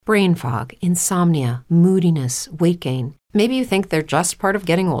Brain fog, insomnia, moodiness, weight gain. Maybe you think they're just part of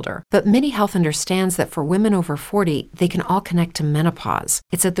getting older, but MIDI Health understands that for women over 40, they can all connect to menopause.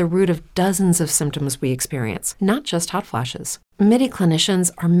 It's at the root of dozens of symptoms we experience, not just hot flashes. MIDI clinicians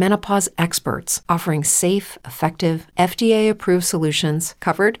are menopause experts, offering safe, effective, FDA-approved solutions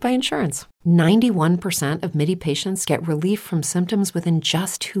covered by insurance. 91% of MIDI patients get relief from symptoms within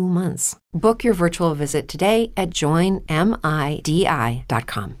just 2 months. Book your virtual visit today at joinmidi.com.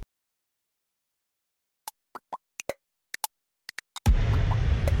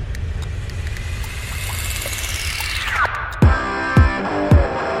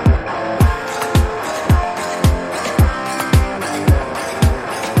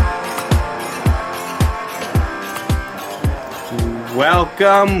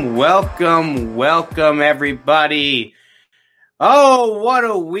 Welcome, everybody. Oh, what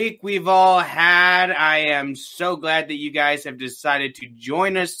a week we've all had. I am so glad that you guys have decided to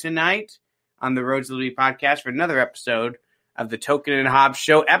join us tonight on the Roads to Liberty podcast for another episode of the Token and Hobbs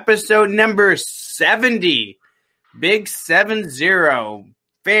Show, episode number 70. Big 70.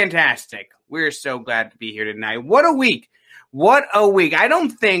 Fantastic. We're so glad to be here tonight. What a week. What a week. I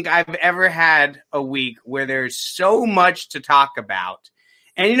don't think I've ever had a week where there's so much to talk about.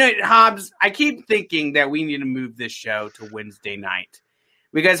 And you know, Hobbs, I keep thinking that we need to move this show to Wednesday night.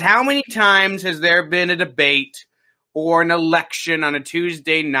 Because how many times has there been a debate or an election on a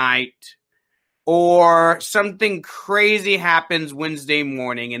Tuesday night, or something crazy happens Wednesday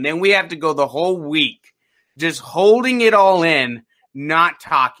morning, and then we have to go the whole week just holding it all in, not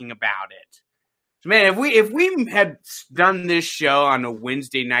talking about it? Man, if we had done this show on a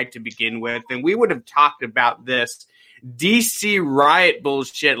Wednesday night to begin with, then we would have talked about this DC riot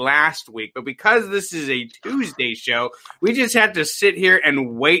bullshit last week. But because this is a Tuesday show, we just have to sit here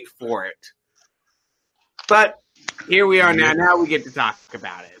and wait for it. But here we are now. Now we get to talk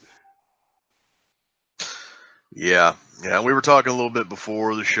about it. Yeah, we were talking a little bit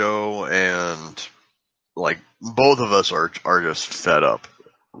before the show, and like both of us are just fed up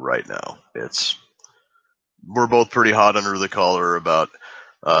right now. We're both pretty hot under the collar about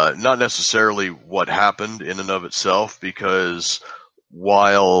not necessarily what happened in and of itself, because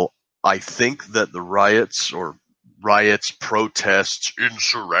while I think that the riots, protests,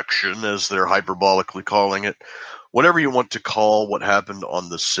 insurrection, as they're hyperbolically calling it, whatever you want to call what happened on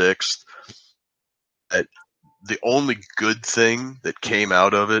the 6th, that the only good thing that came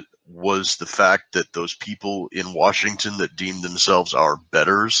out of it was the fact that those people in Washington that deemed themselves our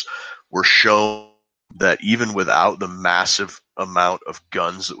betters were shown that even without the massive amount of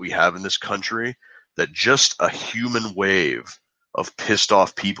guns that we have in this country, that just a human wave of pissed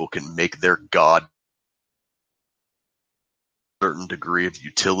off people can make their God a certain degree of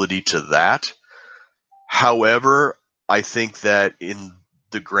utility to that. However, I think that in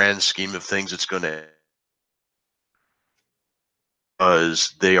the grand scheme of things, it's going to,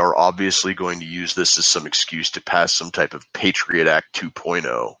 because they are obviously going to use this as some excuse to pass some type of Patriot Act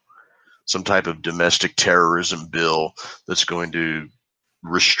 2.0. Some type of domestic terrorism bill that's going to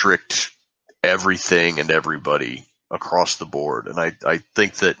restrict everything and everybody across the board. And I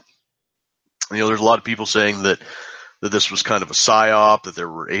think that, there's a lot of people saying that this was kind of a psyop, that there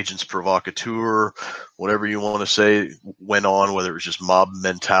were agents provocateur, whatever you want to say went on, whether it was just mob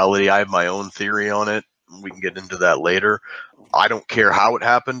mentality. I have my own theory on it. We can get into that later. I don't care how it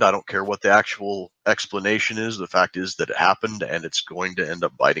happened. I don't care what the actual explanation is. The fact is that it happened, and it's going to end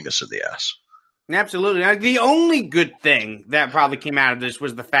up biting us in the ass. Absolutely. Now, the only good thing that probably came out of this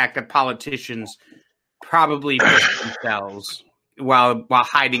was the fact that politicians probably pushed themselves while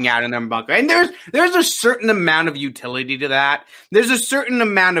hiding out in their bunker. And there's a certain amount of utility to that. There's a certain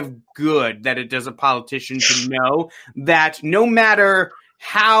amount of good that it does a politician to know that no matter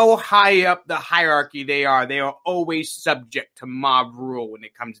how high up the hierarchy they are always subject to mob rule when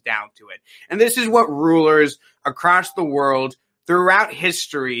it comes down to it. And this is what rulers across the world throughout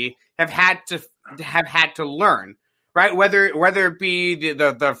history have had to learn, right? Whether it be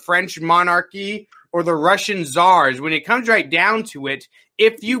the French monarchy or the Russian czars, when it comes right down to it,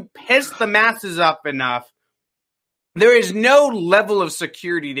 if you piss the masses up enough, there is no level of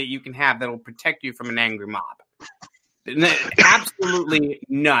security that you can have that will protect you from an angry mob. Absolutely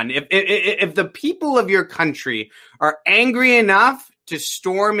none. If the people of your country are angry enough to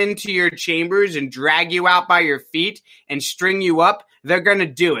storm into your chambers and drag you out by your feet and string you up, they're going to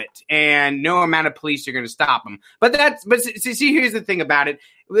do it, and no amount of police are going to stop them. But see, here's the thing about it: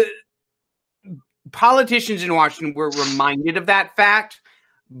 politicians in Washington were reminded of that fact,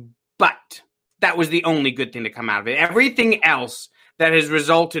 but that was the only good thing to come out of it. Everything else that has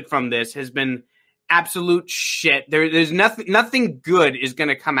resulted from this has been absolute shit. There's nothing good is going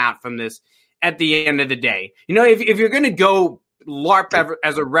to come out from this at the end of the day. You know, if you're going to go LARP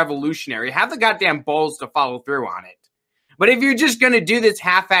as a revolutionary, have the goddamn balls to follow through on it. But if you're just going to do this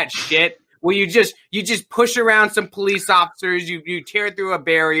half-ass shit where you just push around some police officers, you tear through a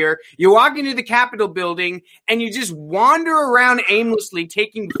barrier, you walk into the Capitol building, and you just wander around aimlessly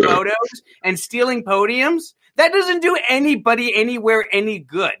taking photos and stealing podiums, that doesn't do anybody anywhere any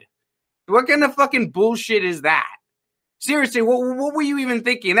good. What kind of fucking bullshit is that? Seriously, what were you even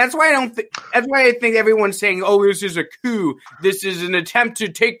thinking? That's why I think everyone's saying, "Oh, this is a coup. This is an attempt to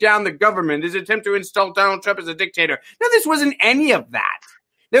take down the government. This is an attempt to install Donald Trump as a dictator." No, this wasn't any of that.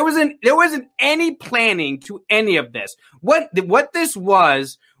 There wasn't any planning to any of this. What this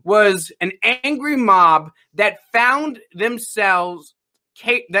was an angry mob that found themselves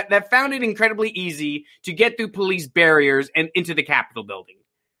that found it incredibly easy to get through police barriers and into the Capitol building.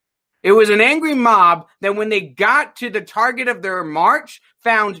 It was an angry mob that when they got to the target of their march,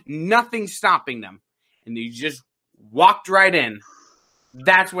 found nothing stopping them. And they just walked right in.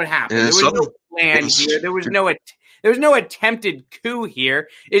 That's what happened. There was no plan here. There was no attempted coup here.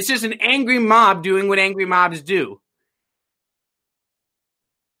 It's just an angry mob doing what angry mobs do.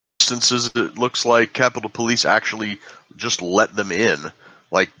 Instances, it looks like Capitol Police actually just let them in.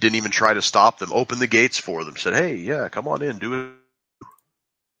 Like, didn't even try to stop them. Opened the gates for them. Said, hey, yeah, come on in, do it.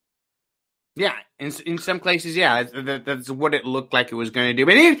 Yeah, in some places, yeah, that's what it looked like it was going to do.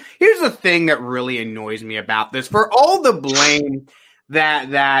 But here's the thing that really annoys me about this. For all the blame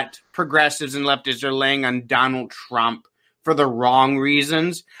that progressives and leftists are laying on Donald Trump for the wrong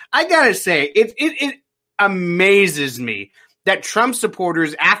reasons, I got to say, it amazes me that Trump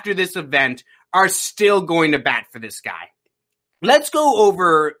supporters after this event are still going to bat for this guy. Let's go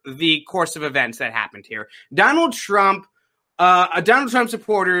over the course of events that happened here. Donald Trump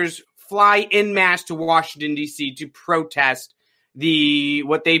supporters fly en masse to Washington, D.C. to protest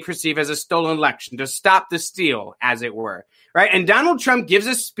what they perceive as a stolen election, to stop the steal, as it were. Right? And Donald Trump gives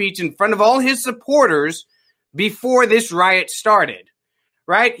a speech in front of all his supporters before this riot started.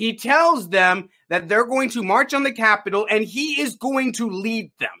 Right? He tells them that they're going to march on the Capitol and he is going to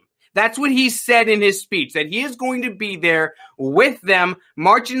lead them. That's what he said in his speech, that he is going to be there with them,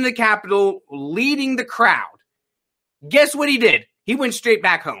 marching to the Capitol, leading the crowd. Guess what he did? He went straight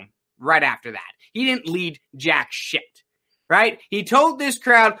back home. Right after that. He didn't lead jack shit, right? He told this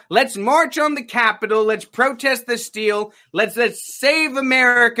crowd, let's march on the Capitol, let's protest the steal, let's save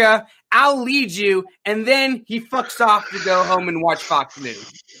America, I'll lead you, and then he fucks off to go home and watch Fox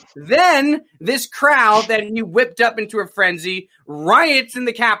News. Then this crowd that he whipped up into a frenzy riots in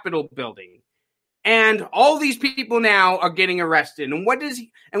the Capitol building. And all these people now are getting arrested. And what does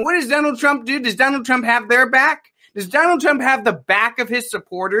Donald Trump do? Does Donald Trump have their back? Does Donald Trump have the back of his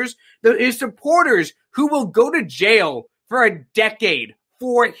supporters? His supporters who will go to jail for a decade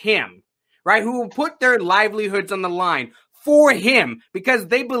for him, right? Who will put their livelihoods on the line for him because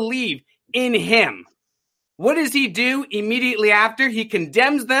they believe in him. What does he do immediately after? He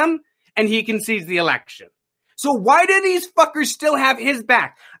condemns them and he concedes the election. So why do these fuckers still have his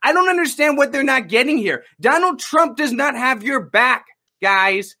back? I don't understand what they're not getting here. Donald Trump does not have your back,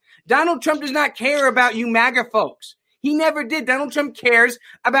 guys. Donald Trump does not care about you MAGA folks. He never did. Donald Trump cares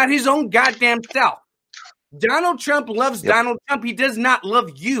about his own goddamn self. Donald Trump loves Donald Trump. He does not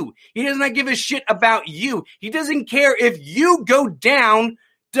love you. He does not give a shit about you. He doesn't care if you go down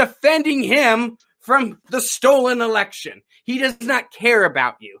defending him from the stolen election. He does not care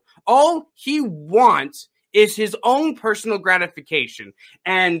about you. All he wants is his own personal gratification.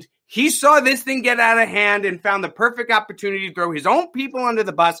 And he saw this thing get out of hand and found the perfect opportunity to throw his own people under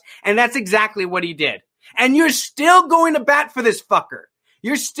the bus, and that's exactly what he did. And you're still going to bat for this fucker.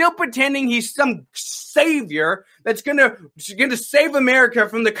 You're still pretending he's some savior that's gonna save America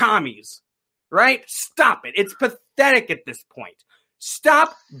from the commies, right? Stop it. It's pathetic at this point.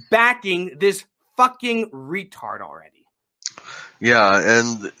 Stop backing this fucking retard already. Yeah,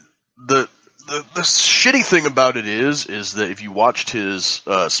 and the shitty thing about it is that if you watched his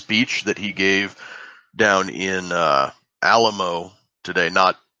speech that he gave down in Alamo today,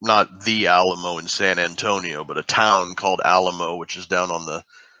 not the Alamo in San Antonio, but a town called Alamo, which is down on the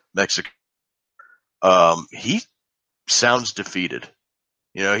Mexican. He sounds defeated.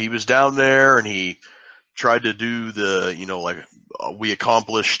 You know, he was down there and he tried to do the, you know, like we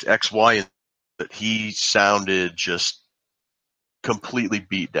accomplished X, Y, and but he sounded just completely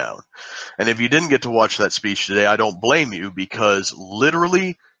beat down. And if you didn't get to watch that speech today, I don't blame you, because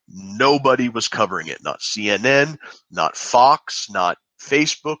literally nobody was covering it. Not CNN, not Fox, not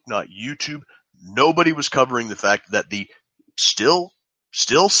Facebook, not YouTube. Nobody was covering the fact that the still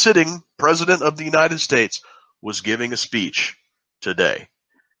still sitting president of the United States, was giving a speech today.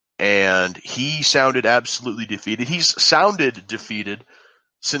 And he sounded absolutely defeated. He's sounded defeated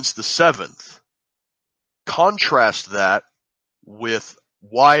since the 7th. Contrast that with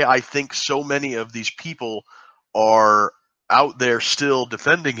why I think so many of these people are out there still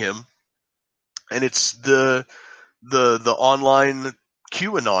defending him, and it's the online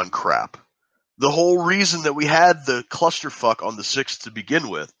QAnon crap. The whole reason that we had the clusterfuck on the 6th to begin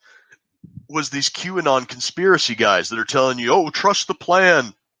with was these QAnon conspiracy guys that are telling you, oh, trust the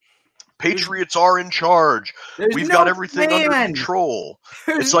plan. Patriots are in charge. We've got everything under control.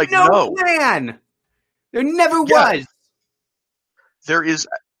 It's like, no plan. There never was. There is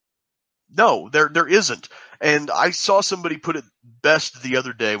no, there isn't. And I saw somebody put it best the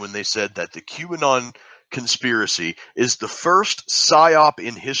other day when they said that the QAnon conspiracy is the first psyop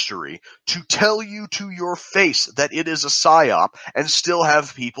in history to tell you to your face that it is a psyop and still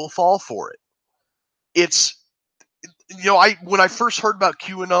have people fall for it. It's, when I first heard about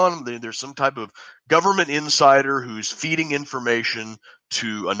QAnon, there's some type of government insider who's feeding information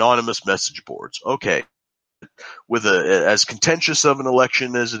to anonymous message boards. Okay. With as contentious of an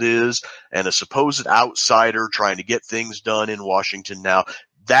election as it is, and a supposed outsider trying to get things done in Washington now,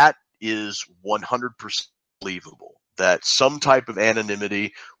 that is 100% believable. That some type of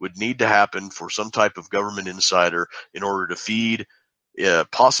anonymity would need to happen for some type of government insider in order to feed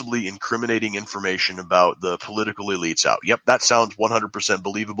possibly incriminating information about the political elites out. Yep, that sounds 100%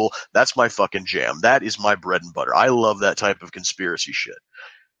 believable. That's my fucking jam. That is my bread and butter. I love that type of conspiracy shit.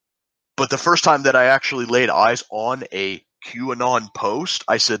 But the first time that I actually laid eyes on a QAnon post,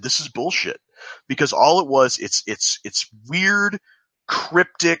 I said, this is bullshit. Because all it was, it's weird,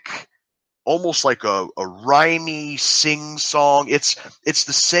 cryptic, almost like a rhymey sing-song. It's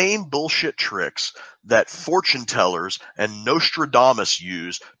the same bullshit tricks that fortune tellers and Nostradamus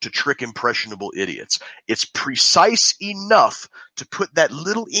use to trick impressionable idiots. It's precise enough to put that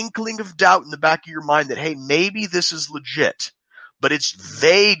little inkling of doubt in the back of your mind that, hey, maybe this is legit. But it's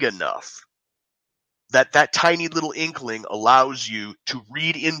vague enough that that tiny little inkling allows you to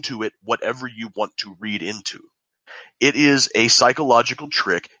read into it whatever you want to read into. It is a psychological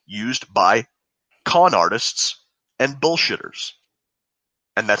trick used by con artists and bullshitters.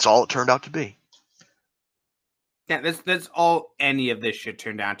 And that's all it turned out to be. Yeah, that's all any of this shit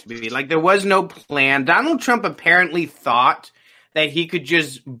turned out to be. Like, there was no plan. Donald Trump apparently thought that he could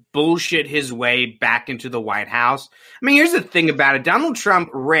just bullshit his way back into the White House. I mean, here's the thing about it. Donald Trump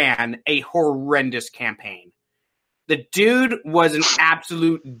ran a horrendous campaign. The dude was an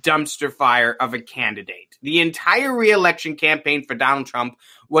absolute dumpster fire of a candidate. The entire re-election campaign for Donald Trump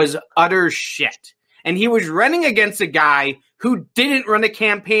was utter shit. And he was running against a guy who didn't run a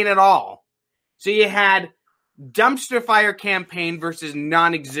campaign at all. So you had dumpster fire campaign versus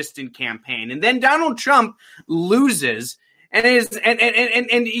non-existent campaign. And then Donald Trump loses. And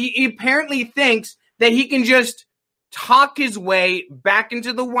he apparently thinks that he can just talk his way back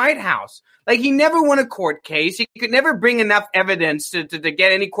into the White House. Like, he never won a court case. He could never bring enough evidence to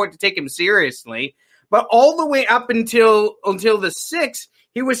get any court to take him seriously. But all the way up until the 6th,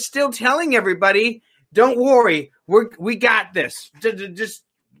 he was still telling everybody, "Don't worry, we got this. Just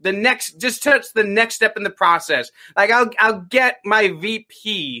touch the next step in the process. Like, I'll get my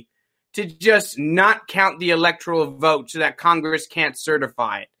VP to just not count the electoral vote so that Congress can't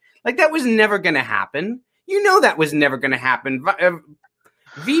certify it." Like, that was never going to happen. You know that was never going to happen.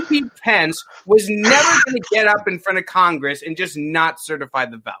 VP Pence was never going to get up in front of Congress and just not certify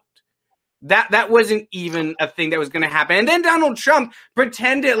the vote. That wasn't even a thing that was going to happen. And then Donald Trump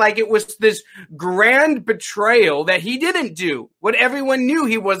pretended like it was this grand betrayal that he didn't do what everyone knew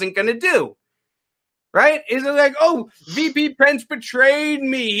he wasn't going to do. Right? It's like, oh, VP Pence betrayed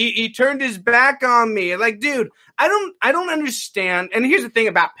me. He turned his back on me. Like, dude, I don't understand. And here's the thing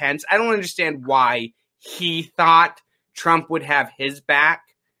about Pence. I don't understand why he thought Trump would have his back.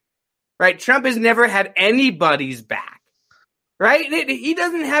 Right? Trump has never had anybody's back. Right? He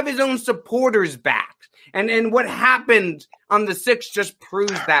doesn't have his own supporters back. And what happened on the 6th just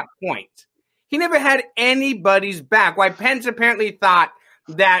proves that point. He never had anybody's back. Why Pence apparently thought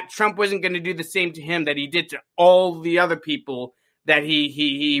that Trump wasn't going to do the same to him that he did to all the other people that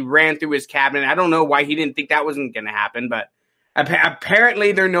he ran through his cabinet. I don't know why he didn't think that wasn't going to happen, but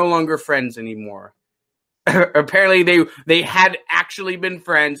apparently they're no longer friends anymore. Apparently they had actually been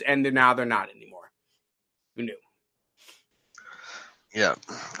friends, and now they're not anymore. Who knew? Yeah,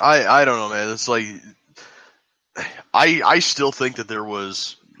 I don't know, man. It's like I still think that there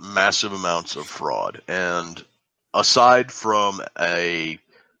was massive amounts of fraud, and aside from a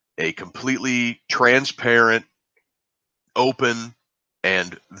completely transparent, open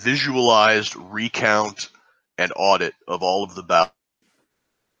and visualized recount and audit of all of the ballots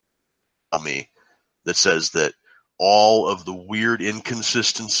that says that all of the weird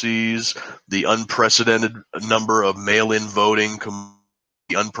inconsistencies, the unprecedented number of mail-in voting,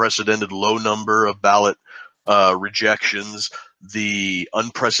 the unprecedented low number of ballot rejections, the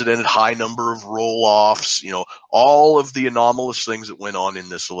unprecedented high number of roll-offs, all of the anomalous things that went on in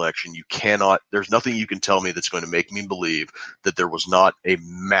this election. There's nothing you can tell me that's going to make me believe that there was not a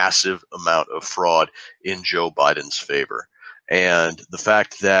massive amount of fraud in Joe Biden's favor. And the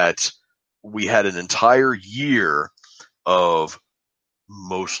fact that we had an entire year of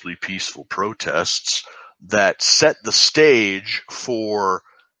mostly peaceful protests that set the stage for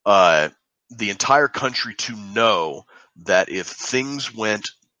the entire country to know that if things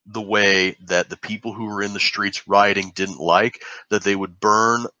went the way that the people who were in the streets rioting didn't like, that they would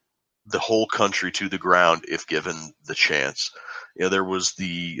burn the whole country to the ground if given the chance. There was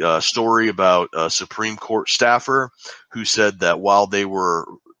the story about a Supreme Court staffer who said that while they were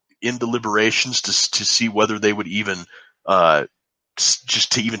in deliberations to see whether they would even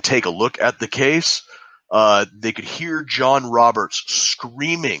just to even take a look at the case, they could hear John Roberts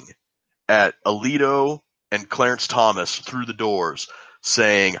screaming at Alito and Clarence Thomas through the doors,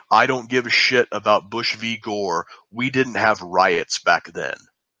 saying, "I don't give a shit about Bush v. Gore. We didn't have riots back then."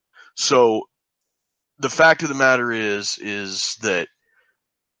 So the fact of the matter is that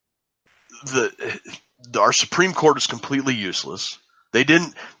our Supreme Court is completely useless. They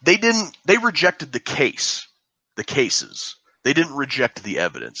rejected the cases. They didn't reject the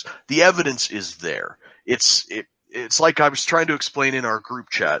evidence. The evidence is there. It's like I was trying to explain in our group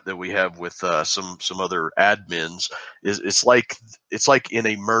chat that we have with some other admins. It's like in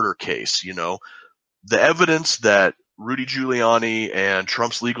a murder case, the evidence that Rudy Giuliani and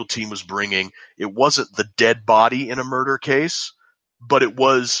Trump's legal team was bringing, it wasn't the dead body in a murder case, but it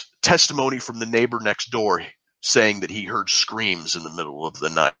was testimony from the neighbor next door saying that he heard screams in the middle of the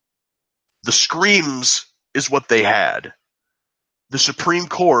night. The screams is what they had. The Supreme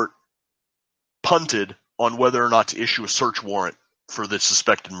Court punted on whether or not to issue a search warrant for the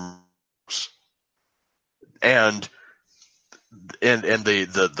suspected murders. And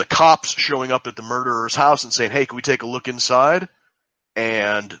the cops showing up at the murderer's house and saying, "Hey, can we take a look inside?"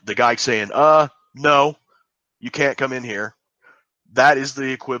 And the guy saying, "No, you can't come in here." That is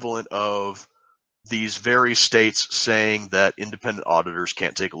the equivalent of these very states saying that independent auditors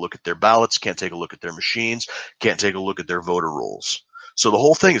can't take a look at their ballots, can't take a look at their machines, can't take a look at their voter rolls. So the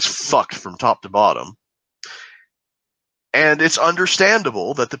whole thing is fucked from top to bottom. And it's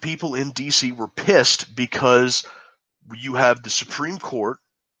understandable that the people in D.C. were pissed because you have the Supreme Court,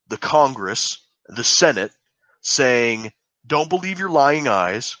 the Congress, the Senate saying, "Don't believe your lying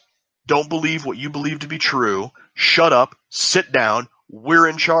eyes. Don't believe what you believe to be true. Shut up. Sit down. We're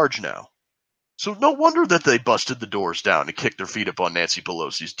in charge now." So no wonder that they busted the doors down and kicked their feet up on Nancy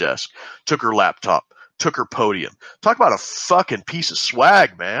Pelosi's desk, took her laptop, took her podium. Talk about a fucking piece of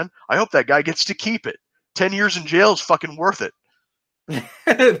swag, man. I hope that guy gets to keep it. 10 years in jail is fucking worth it.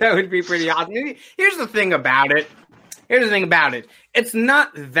 That would be pretty awesome. Here's the thing about it. It's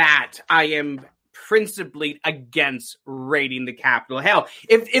not that I am principally against raiding the Capitol. Hell,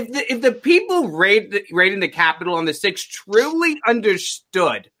 if the people raiding the Capitol on the 6th truly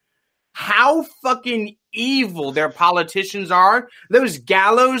understood how fucking evil their politicians are, those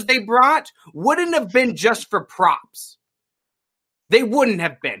gallows they brought wouldn't have been just for props. They wouldn't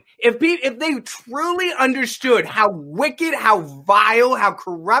have been. If they truly understood how wicked, how vile, how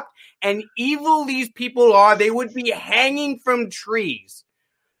corrupt and evil these people are, they would be hanging from trees.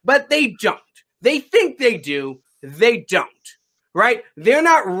 But they don't. They think they do. They don't. Right? They're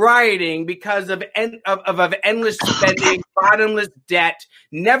not rioting because of endless spending, bottomless debt,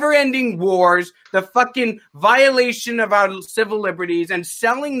 never-ending wars, the fucking violation of our civil liberties, and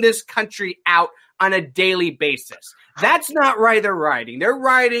selling this country out on a daily basis. That's not why they're rioting. They're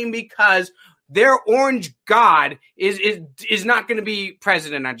rioting because their orange god is not going to be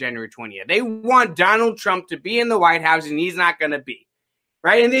president on January 20th. They want Donald Trump to be in the White House, and he's not going to be.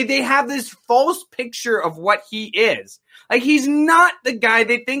 Right? And they have this false picture of what he is. Like, he's not the guy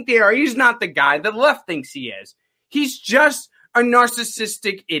they think they are. He's not the guy the left thinks he is. He's just a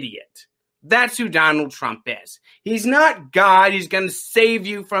narcissistic idiot. That's who Donald Trump is. He's not God. He's going to save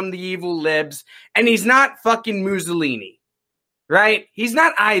you from the evil libs. And he's not fucking Mussolini. Right? He's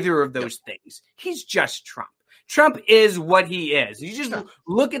not either of those things. He's just Trump. Trump is what he is. You just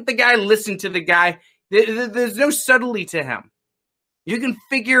look at the guy, listen to the guy. There's no subtlety to him. You can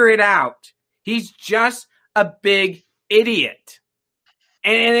figure it out. He's just a big idiot.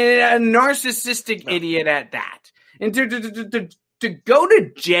 And a narcissistic idiot at that. And to go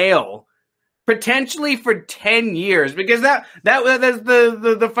to jail potentially for 10 years, because that's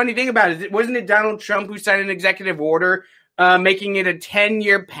the funny thing about it. Wasn't it Donald Trump who signed an executive order making it a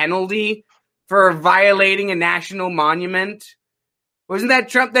 10-year penalty for violating a national monument? Wasn't that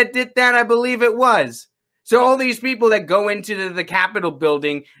Trump that did that? I believe it was. So all these people that go into the Capitol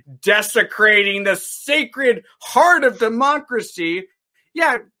building, desecrating the sacred heart of democracy,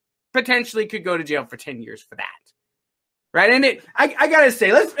 potentially could go to jail for 10 years for that. Right? And I got to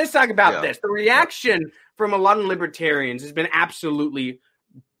say, let's talk about this. The reaction from a lot of libertarians has been absolutely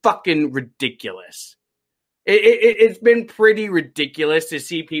fucking ridiculous. It's been pretty ridiculous to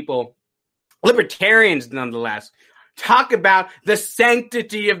see people, libertarians nonetheless, talk about the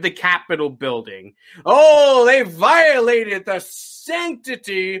sanctity of the Capitol building. Oh, they violated the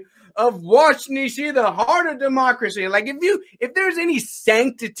sanctity of Washington, D.C., the heart of democracy. Like, if there's any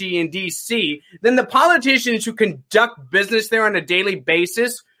sanctity in D.C., then the politicians who conduct business there on a daily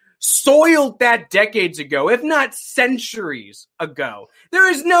basis soiled that decades ago, if not centuries ago. There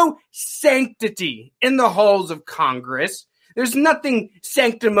is no sanctity in the halls of Congress. There's nothing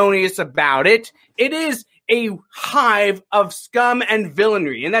sanctimonious about it. It is a hive of scum and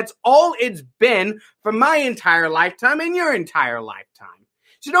villainy, and that's all it's been for my entire lifetime and your entire lifetime.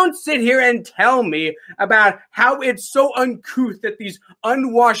 So don't sit here and tell me about how it's so uncouth that these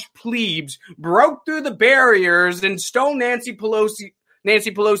unwashed plebes broke through the barriers and stole Nancy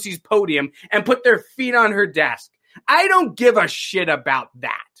Pelosi's podium and put their feet on her desk. I don't give a shit about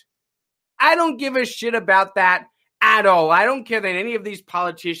that. I don't give a shit about that at all. I don't care that any of these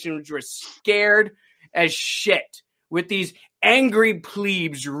politicians were scared as shit with these angry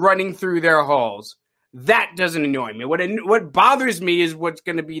plebes running through their halls. That doesn't annoy me. What bothers me is what's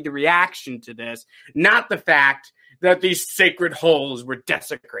going to be the reaction to this, not the fact that these sacred halls were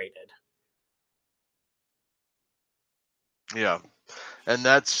desecrated. Yeah. And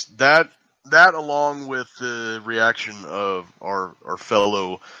that along with the reaction of our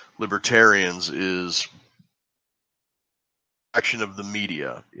fellow libertarians is action of the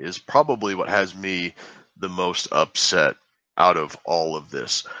media is probably what has me the most upset out of all of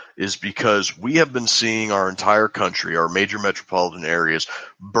this, is because we have been seeing our entire country, our major metropolitan areas,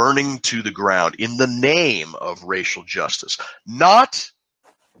 burning to the ground in the name of racial justice. Not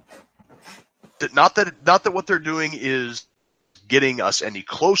that what they're doing is getting us any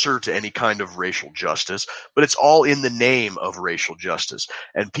closer to any kind of racial justice, but it's all in the name of racial justice.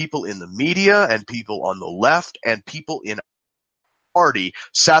 And people in the media and people on the left and people in party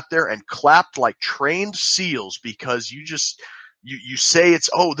sat there and clapped like trained seals because you say it's,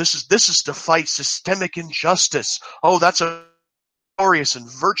 oh, this is to fight systemic injustice. Oh, that's a glorious and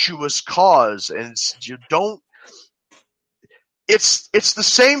virtuous cause. And it's the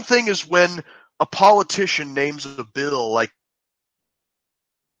same thing as when a politician names a bill like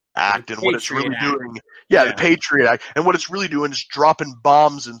Act, and what it's really doing, the Patriot Act, and what it's really doing is dropping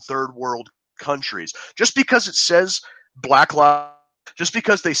bombs in third world countries. Just because it says Black Lives, just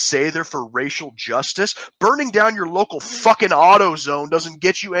because they say they're for racial justice, burning down your local fucking AutoZone doesn't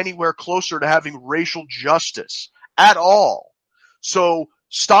get you anywhere closer to having racial justice at all. So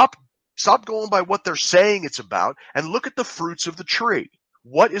stop going by what they're saying it's about and look at the fruits of the tree.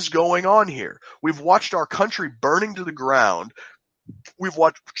 What is going on here? We've watched our country burning to the ground. We've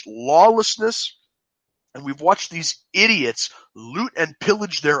watched lawlessness, and we've watched these idiots loot and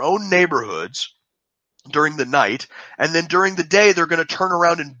pillage their own neighborhoods during the night, and then during the day they're going to turn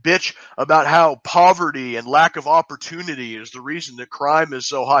around and bitch about how poverty and lack of opportunity is the reason that crime is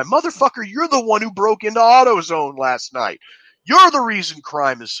so high. Motherfucker, you're the one who broke into AutoZone last night. You're the reason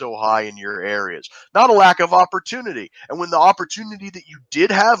crime is so high in your areas, not a lack of opportunity. And when the opportunity that you did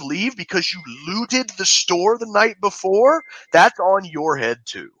have leave because you looted the store the night before, that's on your head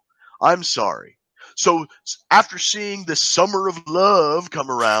too. I'm sorry. So after seeing the summer of love come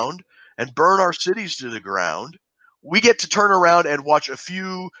around and burn our cities to the ground, we get to turn around and watch a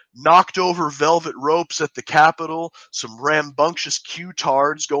few knocked over velvet ropes at the Capitol, some rambunctious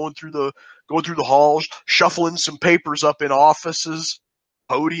Q-tards going through the halls, shuffling some papers up in offices.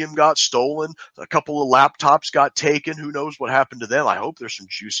 Podium got stolen. A couple of laptops got taken. Who knows what happened to them? I hope there's some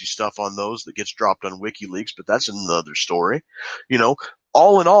juicy stuff on those that gets dropped on WikiLeaks, but that's another story.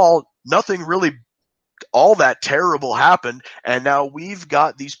 All in all, nothing really all that terrible happened, and now we've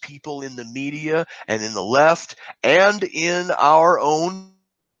got these people in the media and in the left and in our own,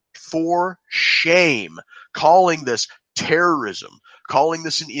 for shame, calling this terrorism, calling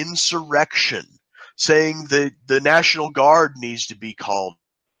this an insurrection, saying that the National Guard needs to be called,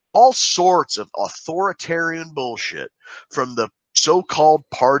 all sorts of authoritarian bullshit from the so-called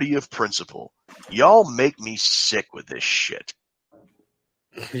party of principle. Y'all make me sick with this shit.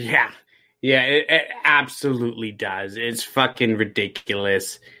 Yeah. Yeah, it absolutely does. It's fucking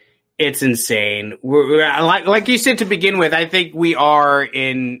ridiculous. It's insane. We're like you said to begin with. I think we are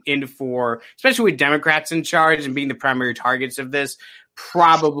in for, especially with Democrats in charge and being the primary targets of this,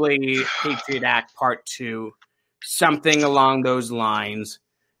 probably Patriot Act Part 2, something along those lines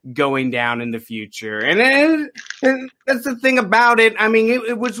going down in the future. And that's the thing about it. I mean,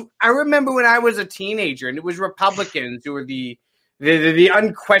 it was. I remember when I was a teenager, and it was Republicans who were the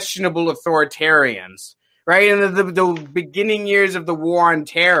unquestionable authoritarians, right? In the beginning years of the war on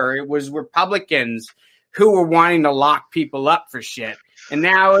terror, it was Republicans who were wanting to lock people up for shit. And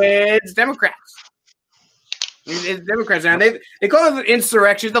now it's Democrats. It's Democrats now. They call it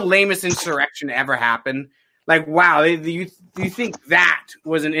insurrection, the lamest insurrection to ever happen. Like, wow, you think that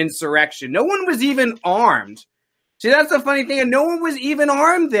was an insurrection? No one was even armed. See, that's the funny thing. And no one was even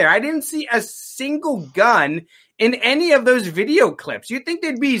armed there. I didn't see a single gun in any of those video clips. You'd think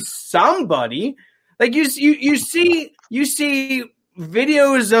there'd be somebody. Like you see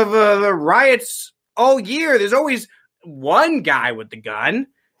videos of the riots all year. There's always one guy with the gun.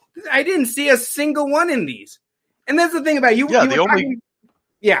 I didn't see a single one in these. And that's the thing about you.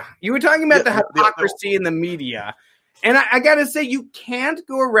 Yeah, you were talking about the hypocrisy in the media. And I got to say, you can't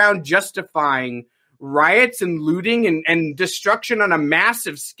go around justifying riots and looting and destruction on a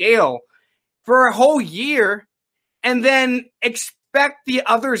massive scale for a whole year and then expect the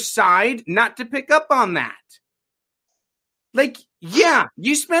other side not to pick up on that. Like, yeah,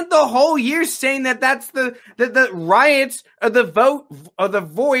 you spent the whole year saying that that's the riots are the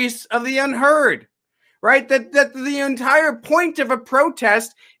voice of the unheard, right? That the entire point of a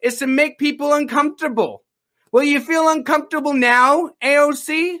protest is to make people uncomfortable. Well, you feel uncomfortable now,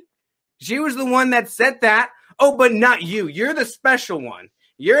 AOC? She was the one that said that. Oh, but not you. You're the special one.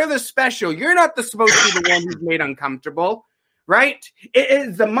 You're the special. You're not supposed to be the one who's made uncomfortable, right?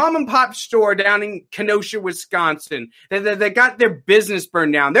 It's the mom and pop store down in Kenosha, Wisconsin. They got their business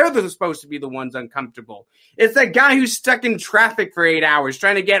burned down. They're supposed to be the ones uncomfortable. It's that guy who's stuck in traffic for 8 hours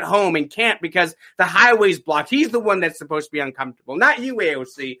trying to get home and can't because the highway's blocked. He's the one that's supposed to be uncomfortable. Not you,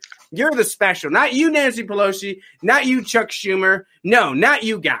 AOC. You're the special. Not you, Nancy Pelosi. Not you, Chuck Schumer. No, not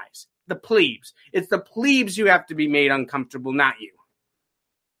you guys. The plebes. It's the plebes who have to be made uncomfortable, not you.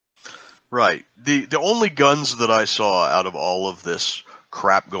 Right. The only guns that I saw out of all of this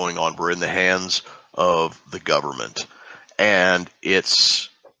crap going on were in the hands of the government. And it's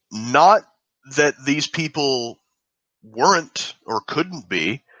not that these people weren't or couldn't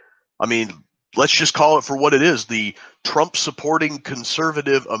be. I mean, let's just call it for what it is. The Trump-supporting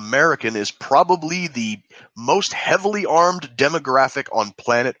conservative American is probably the most heavily armed demographic on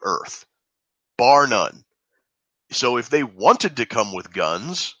planet Earth, bar none. So if they wanted to come with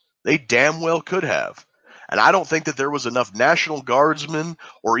guns, they damn well could have. And I don't think that there was enough National Guardsmen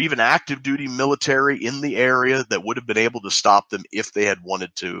or even active duty military in the area that would have been able to stop them if they had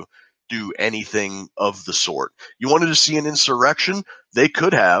wanted to do anything of the sort. You wanted to see an insurrection? They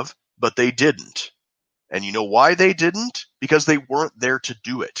could have, but they didn't. And you know why they didn't? Because they weren't there to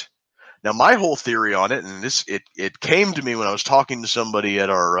do it. Now, my whole theory on it, and it came to me when I was talking to somebody at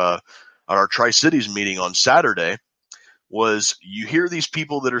our Tri-Cities meeting on Saturday, was you hear these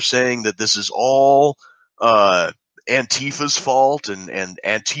people that are saying that this is all Antifa's fault and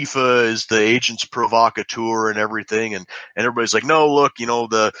Antifa is the agents provocateur and everything, and everybody's like, no, look, you know,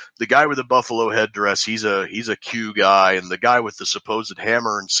 the guy with the buffalo headdress, he's a Q guy, and the guy with the supposed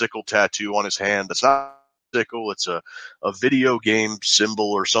hammer and sickle tattoo on his hand, that's not a sickle, it's a video game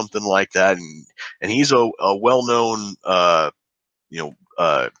symbol or something like that, and he's a well-known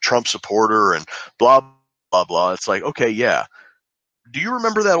Trump supporter and blah blah blah. It's like, okay, yeah. Do you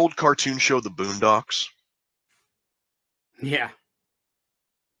remember that old cartoon show, The Boondocks? Yeah.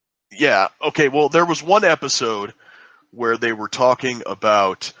 Yeah. Okay. Well, there was one episode where they were talking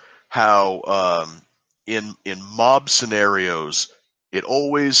about how in mob scenarios,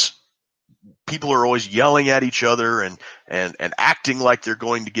 people are always yelling at each other and acting like they're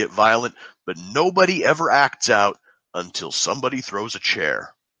going to get violent, but nobody ever acts out until somebody throws a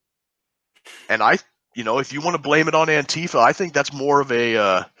chair. And if you want to blame it on Antifa, I think that's more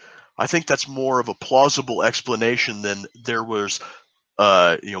of a plausible explanation than there was,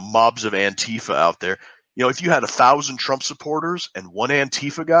 mobs of Antifa out there. You know, if you had 1,000 Trump supporters and one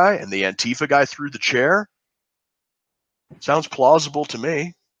Antifa guy, and the Antifa guy threw the chair, sounds plausible to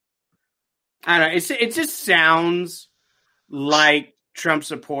me. I don't know. It just sounds like Trump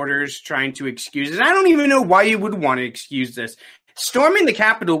supporters trying to excuse it. I don't even know why you would want to excuse this. Storming the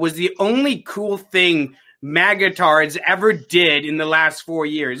Capitol was the only cool thing MAGA-tards ever did in the last 4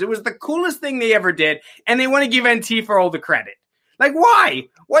 years. It was the coolest thing they ever did, and they want to give Antifa all the credit. Like, why?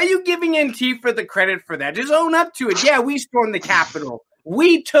 Why are you giving Antifa the credit for that? Just own up to it. Yeah, we stormed the Capitol.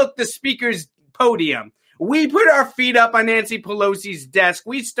 We took the speaker's podium. We put our feet up on Nancy Pelosi's desk.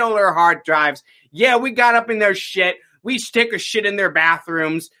 We stole her hard drives. Yeah, we got up in their shit. We stick a shit in their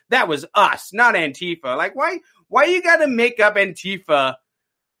bathrooms. That was us, not Antifa. Like, why you got to make up Antifa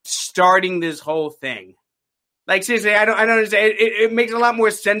starting this whole thing? Like, seriously, I don't understand. It makes a lot more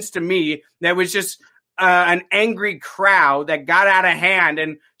sense to me that it was just an angry crowd that got out of hand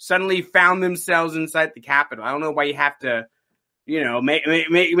and suddenly found themselves inside the Capitol. I don't know why you have to,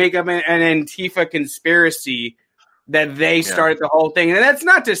 make up an Antifa conspiracy that they started the whole thing. And that's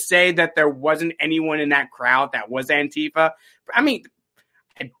not to say that there wasn't anyone in that crowd that was Antifa. I mean,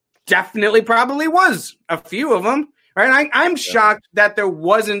 it definitely probably was a few of them, right? I'm shocked that there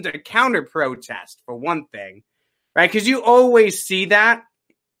wasn't a counter protest, for one thing, right? Because you always see that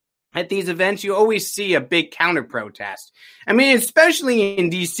at these events. You always see a big counter protest. I mean, especially in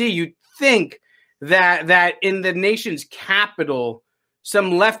D.C., you'd think that in the nation's capital,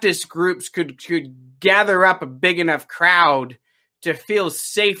 some leftist groups could gather up a big enough crowd to feel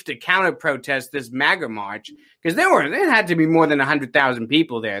safe to counter protest this MAGA march, because there had to be more than 100,000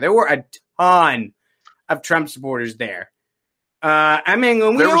 people there. There were a ton of Trump supporters there. I mean,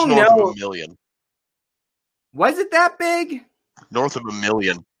 we all know north of 1 million. Was it that big? North of 1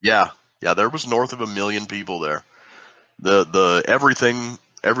 million. Yeah, there was north of 1 million people there. The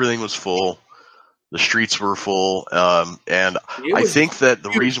everything was full. The streets were full, and I think that the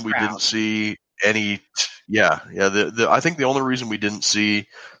reason we didn't see any, I think the only reason we didn't see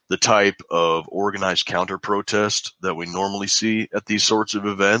the type of organized counter protest that we normally see at these sorts of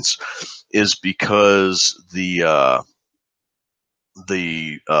events is because the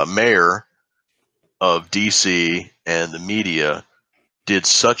mayor of DC and the media did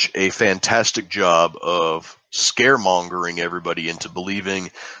such a fantastic job of scaremongering everybody into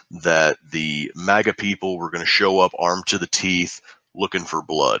believing that the MAGA people were going to show up armed to the teeth looking for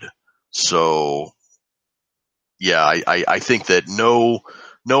blood. So, yeah, I think that no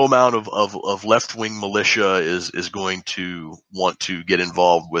amount of left-wing militia is going to want to get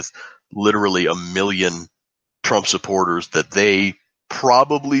involved with literally 1 million Trump supporters that they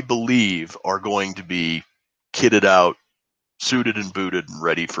probably believe are going to be kitted out, suited and booted, and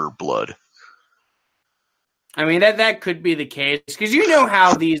ready for blood. I mean, that could be the case, because you know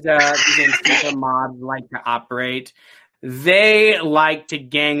how these Antifa mobs like to operate. They like to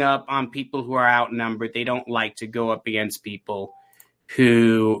gang up on people who are outnumbered. They don't like to go up against people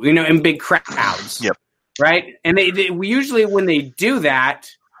who, in big crowds. Yep. Right? And they usually, when they do that,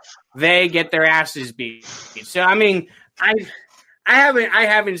 they get their asses beat. So, I mean, I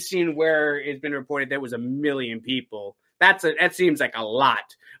haven't seen where it's been reported there was 1 million people. That seems like a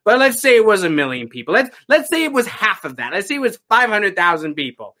lot. But let's say it was 1 million people. Let's say it was half of that. Let's say it was 500,000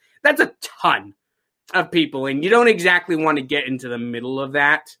 people. That's a ton of people, and you don't exactly want to get into the middle of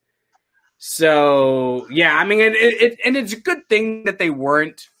that. So, yeah, I mean, it's a good thing that they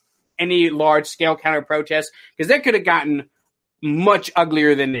weren't any large-scale counter-protests, because that could have gotten much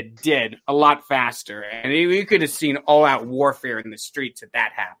uglier than it did a lot faster. And you could have seen all-out warfare in the streets if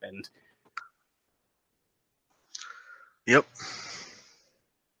that happened. Yep.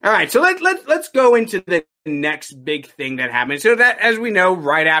 All right, so let's go into the next big thing that happened. So that, as we know,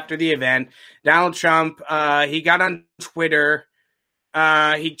 right after the event, Donald Trump, he got on Twitter.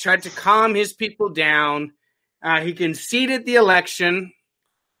 He tried to calm his people down. He conceded the election,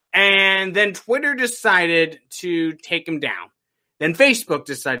 and then Twitter decided to take him down. Then Facebook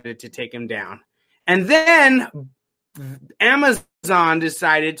decided to take him down. And then Amazon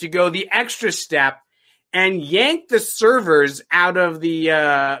decided to go the extra step and yank the servers out of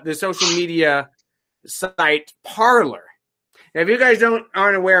the social media site Parler. Now, if you guys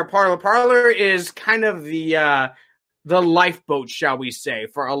aren't aware of Parler, Parler is kind of the lifeboat, shall we say,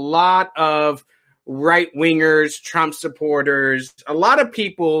 for a lot of right-wingers, Trump supporters, a lot of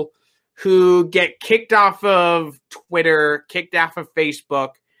people who get kicked off of Twitter, kicked off of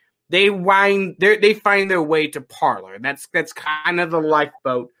Facebook. They find their way to Parler. That's kind of the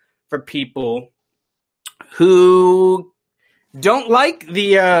lifeboat for people who don't like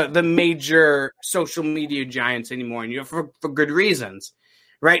the major social media giants anymore, and for good reasons,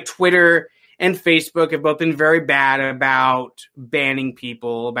 right? Twitter and Facebook have both been very bad about banning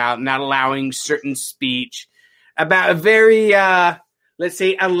people, about not allowing certain speech, about very let's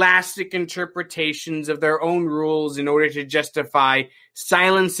say elastic interpretations of their own rules in order to justify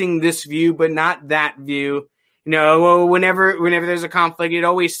silencing this view but not that view. Whenever there's a conflict, it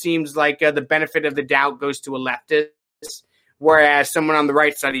always seems like the benefit of the doubt goes to a leftist, whereas someone on the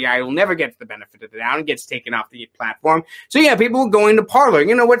right side of the aisle never gets the benefit of the doubt and gets taken off the platform. So, yeah, people going to Parler.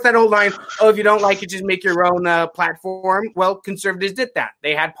 You know, what's that old line? Oh, if you don't like it, just make your own platform. Well, conservatives did that.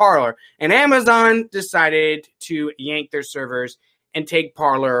 They had Parler. And Amazon decided to yank their servers and take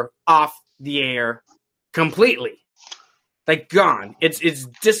Parler off the air completely. Like, gone. It's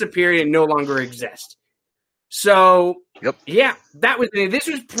disappeared and no longer exists. So, yeah, that was this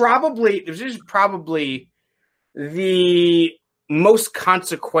was probably the most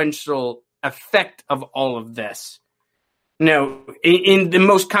consequential effect of all of this. No, in the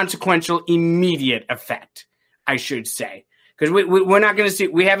most consequential immediate effect, I should say, because we're not going to see.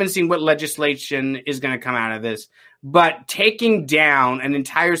 We haven't seen what legislation is going to come out of this, but taking down an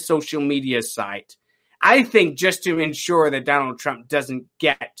entire social media site, I think, just to ensure that Donald Trump doesn't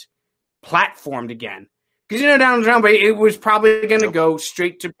get platformed again. Because, you know, Donald Trump, it was probably going to go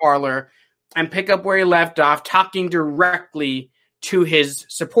straight to Parler and pick up where he left off, talking directly to his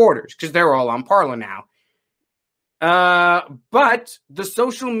supporters, because they're all on Parler now. But the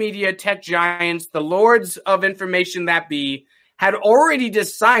social media tech giants, the lords of information that be, had already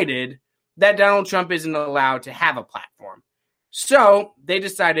decided that Donald Trump isn't allowed to have a platform. So they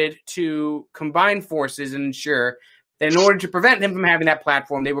decided to combine forces and ensure that in order to prevent him from having that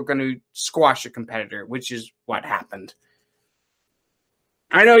platform, they were going to squash a competitor, which is what happened.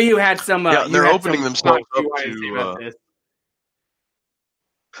 I know you had some. They're opening themselves up to.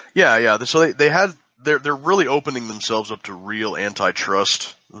 So they're really opening themselves up to real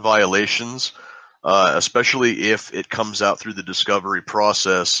antitrust violations, especially if it comes out through the discovery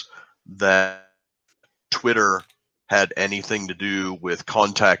process that Twitter had anything to do with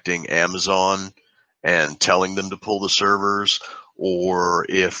contacting Amazon and telling them to pull the servers, or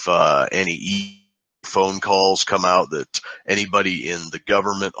if any phone calls come out that anybody in the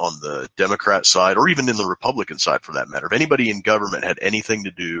government on the Democrat side, or even in the Republican side for that matter, if anybody in government had anything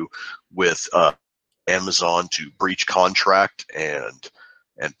to do with Amazon to breach contract and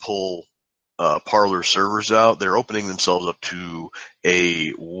pull Parler servers out, they're opening themselves up to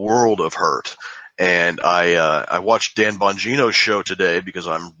a world of hurt. And I watched Dan Bongino's show today because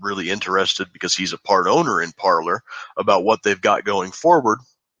I'm really interested, because he's a part owner in Parler, about what they've got going forward.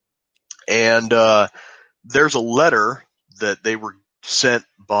 And there's a letter that they were sent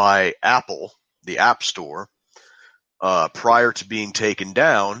by Apple, the App Store, prior to being taken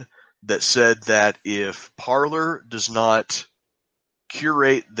down, that said that if Parler does not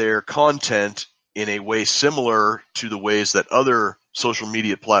curate their content in a way similar to the ways that other social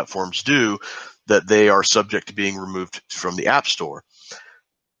media platforms do, that they are subject to being removed from the App Store.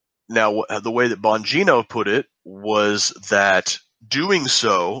 Now, the way that Bongino put it was that doing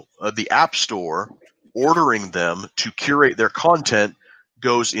so, the App Store ordering them to curate their content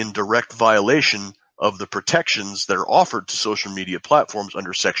goes in direct violation of the protections that are offered to social media platforms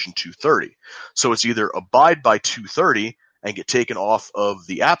under Section 230. So it's either abide by 230 and get taken off of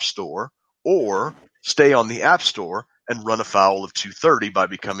the App Store, or stay on the App Store and run afoul of 230 by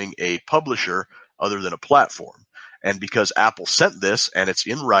becoming a publisher other than a platform. And because Apple sent this, and it's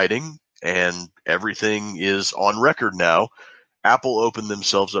in writing and everything is on record now, Apple opened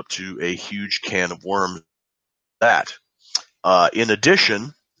themselves up to a huge can of worms. In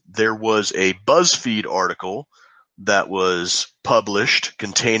addition, there was a BuzzFeed article that was published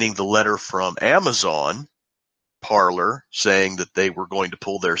containing the letter from Amazon Parler saying that they were going to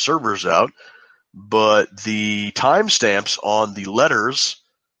pull their servers out, but the timestamps on the letters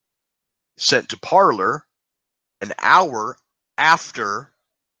sent to Parler an hour after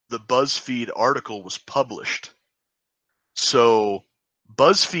the BuzzFeed article was published. So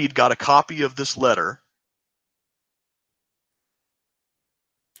BuzzFeed got a copy of this letter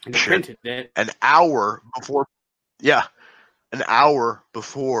and printed it an hour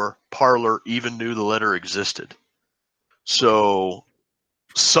before Parler even knew the letter existed. So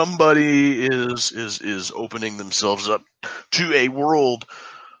somebody is opening themselves up to a world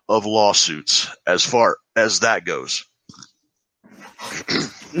of lawsuits as far as that goes.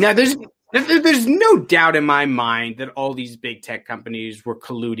 Now, there's no doubt in my mind that all these big tech companies were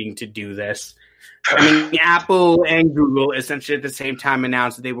colluding to do this. I mean, Apple and Google essentially at the same time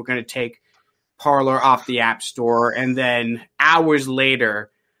announced that they were going to take Parler off the App Store, and then hours later,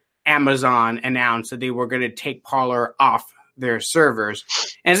 Amazon announced that they were going to take Parler off their servers.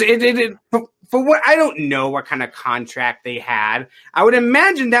 And for what, I don't know what kind of contract they had. I would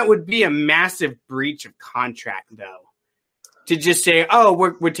imagine that would be a massive breach of contract, though, to just say, "Oh,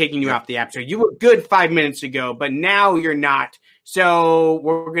 we're taking you off the App Store. You were good 5 minutes ago, but now you're not. So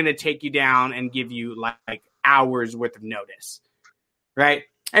we're going to take you down and give you like hours worth of notice." Right?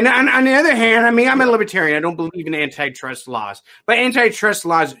 And on the other hand, I mean, I'm a libertarian. I don't believe in antitrust laws, but antitrust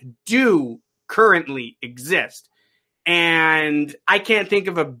laws do currently exist. And I can't think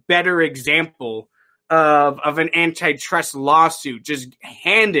of a better example of an antitrust lawsuit just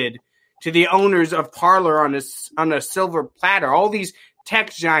handed to the owners of Parler on a silver platter. All these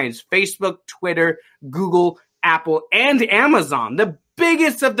tech giants, Facebook, Twitter, Google, Apple, and Amazon, the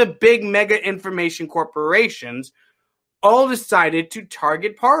biggest of the big mega information corporations, all decided to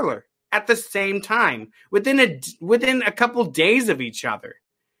target Parler at the same time within a couple days of each other.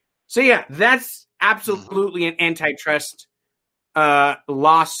 So yeah, that's absolutely an antitrust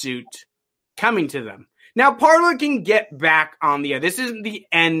lawsuit coming to them. Now, Parler can get back on the air. This isn't the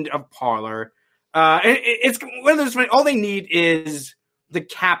end of Parler. It's one of those. All they need is the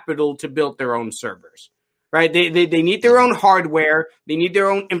capital to build their own servers. Right? They need their own hardware. They need their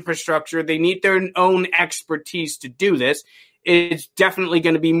own infrastructure. They need their own expertise to do this. It's definitely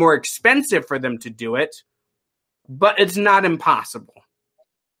going to be more expensive for them to do it, but it's not impossible.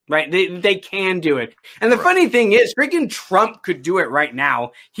 Right? They can do it. And the funny thing is, freaking Trump could do it right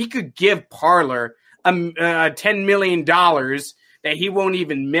now. He could give Parler $10 million that he won't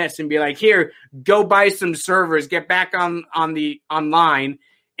even miss and be like, here, go buy some servers, get back on the online,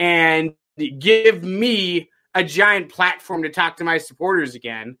 and give me a giant platform to talk to my supporters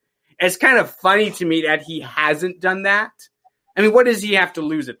again. It's kind of funny to me that he hasn't done that. I mean, what does he have to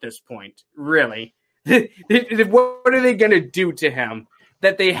lose at this point, really? What are they going to do to him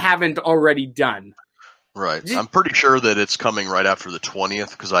that they haven't already done? Right. I'm pretty sure that it's coming right after the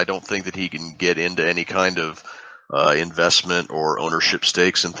 20th because I don't think that he can get into any kind of investment or ownership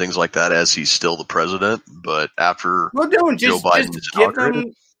stakes and things like that as he's still the president. But after Joe Biden is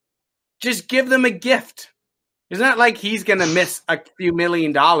inaugurated, just give them a gift. It's not like he's going to miss a few $1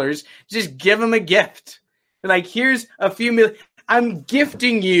 million. Just give him a gift. Like, here's a few million. I'm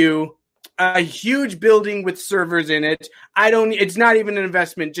gifting you a huge building with servers in it. It's not even an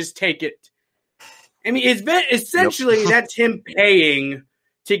investment. Just take it. I mean, essentially that's him paying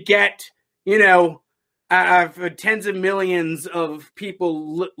to get, for tens of millions of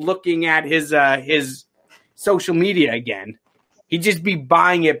people looking at his social media again. He'd just be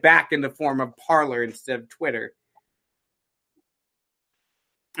buying it back in the form of Parler instead of Twitter.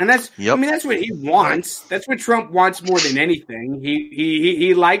 And that's what he wants. That's what Trump wants more than anything.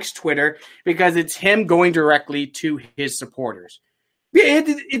 He likes Twitter because it's him going directly to his supporters.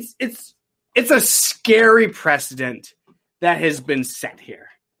 It's a scary precedent that has been set here,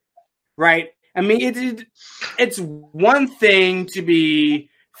 right? I mean, it's one thing to be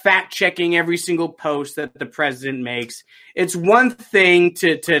fact-checking every single post that the president makes. It's one thing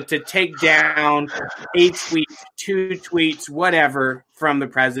to take down a tweet, 2 tweets, whatever, from the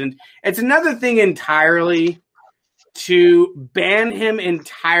president. It's another thing entirely to ban him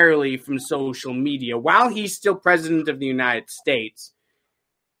entirely from social media while he's still president of the United States.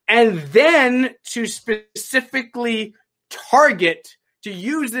 And then to specifically to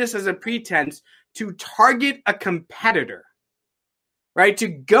use this as a pretense, to target a competitor, right? To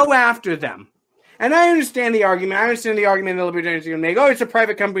go after them. And I understand the argument. The libertarians are going to make, it's a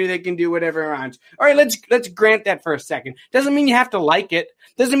private company. They can do whatever it wants. All right, let's grant that for a second. Doesn't mean you have to like it.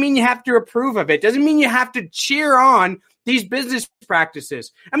 Doesn't mean you have to approve of it. Doesn't mean you have to cheer on these business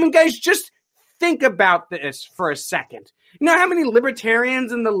practices. I mean, guys, just think about this for a second. You know how many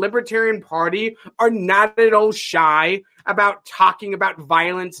libertarians in the Libertarian Party are not at all shy about talking about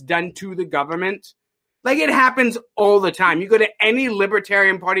violence done to the government? Like, it happens all the time. You go to any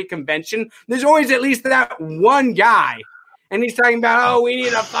Libertarian Party convention, there's always at least that one guy. And he's talking about, we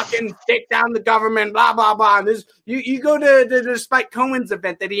need to fucking take down the government, blah, blah, blah. And you go to the Spike Cohen's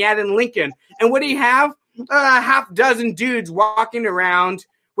event that he had in Lincoln, and what do you have? A half dozen dudes walking around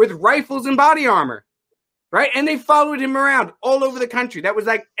with rifles and body armor, right? And they followed him around all over the country. That was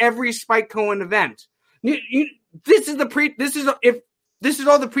like every Spike Cohen event. This is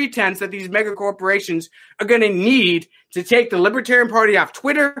all the pretense that these mega corporations are going to need to take the Libertarian Party off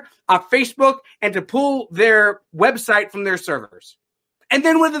Twitter, off Facebook, and to pull their website from their servers. And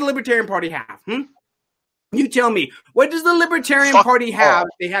then what does the Libertarian Party have? You tell me. What does the Libertarian Party have?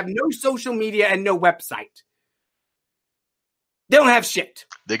 They have no social media and no website. They don't have shit.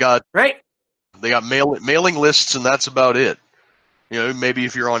 They got mailing lists, and that's about it. Maybe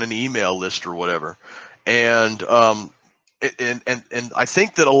if you're on an email list or whatever. And I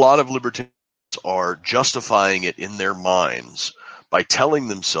think that a lot of libertarians are justifying it in their minds by telling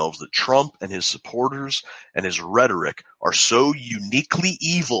themselves that Trump and his supporters and his rhetoric are so uniquely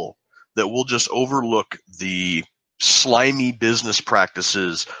evil that we'll just overlook the slimy business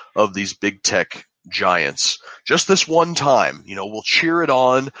practices of these big tech giants just this one time. We'll cheer it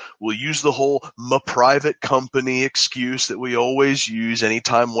on. We'll use the whole private company excuse that we always use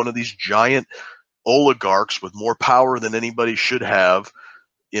anytime one of these giant oligarchs with more power than anybody should have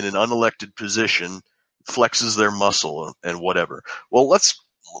in an unelected position flexes their muscle and whatever. Well, let's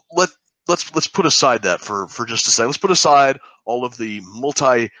put aside that for just a second. Let's put aside all of the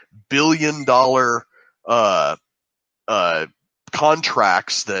multi-billion-dollar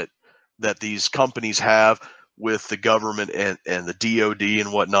contracts that these companies have with the government and the DOD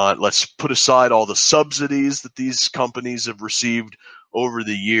and whatnot. Let's put aside all the subsidies that these companies have received over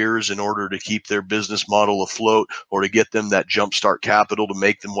the years in order to keep their business model afloat or to get them that jumpstart capital to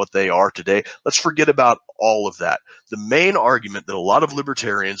make them what they are today. Let's forget about all of that. The main argument that a lot of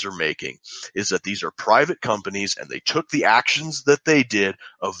libertarians are making is that these are private companies and they took the actions that they did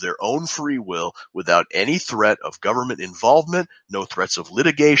of their own free will without any threat of government involvement, no threats of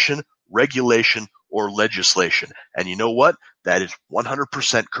litigation, regulation, or legislation. And you know what? That is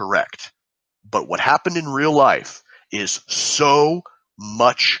 100% correct. But what happened in real life is so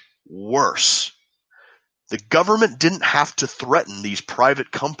much worse. The government didn't have to threaten these private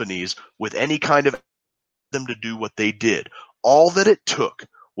companies with any kind of them to do what they did. All that it took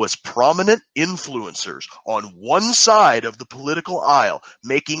was prominent influencers on one side of the political aisle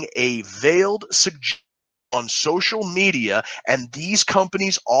making a veiled suggestion on social media, and these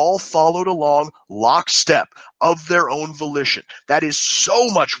companies all followed along lockstep of their own volition. That is so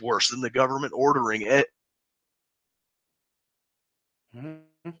much worse than the government ordering it.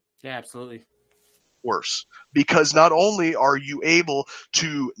 Yeah, absolutely. Worse, because not only are you able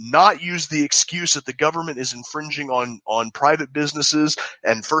to not use the excuse that the government is infringing on private businesses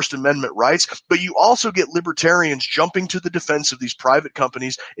and First Amendment rights, but you also get libertarians jumping to the defense of these private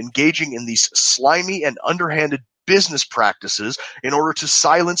companies engaging in these slimy and underhanded business practices in order to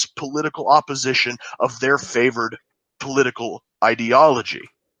silence political opposition of their favored political ideology.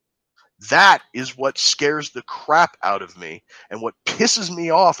 That is what scares the crap out of me and what pisses me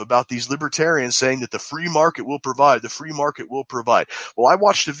off about these libertarians saying that the free market will provide, the free market will provide. Well, I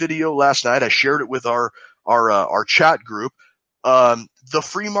watched a video last night. I shared it with our chat group. The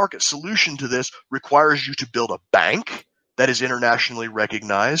free market solution to this requires you to build a bank that is internationally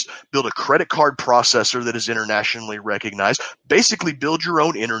recognized, build a credit card processor that is internationally recognized, basically build your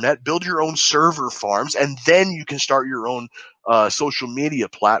own internet, build your own server farms, and then you can start your own social media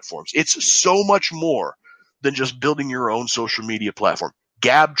platforms. It's so much more than just building your own social media platform.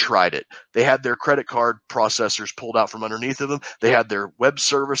 Gab tried it. They had their credit card processors pulled out from underneath of them. They had their web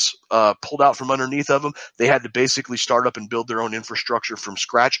service pulled out from underneath of them. They had to basically start up and build their own infrastructure from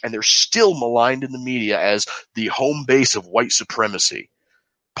scratch, and they're still maligned in the media as the home base of white supremacy.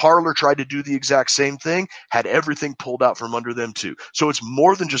 Parler tried to do the exact same thing, had everything pulled out from under them too. So it's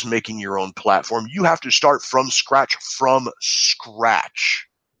more than just making your own platform. You have to start from scratch.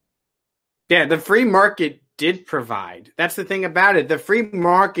 Yeah, the free market did provide. That's the thing about it. The free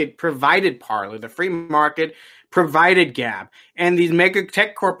market provided Parler. The free market provided Gab. And these mega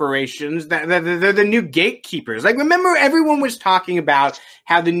tech corporations, they're the new gatekeepers. Like, remember, everyone was talking about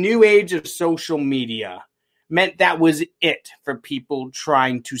how the new age of social media meant that was it for people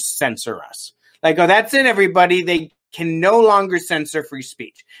trying to censor us. Like, oh, that's it, everybody. They can no longer censor free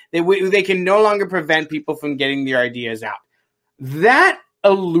speech. They can no longer prevent people from getting their ideas out. That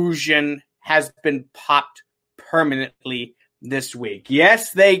illusion has been popped permanently this week.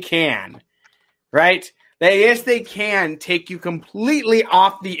 Yes, they can, right? Yes, they can take you completely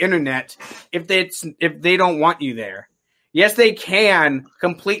off the internet if they don't want you there. Yes, they can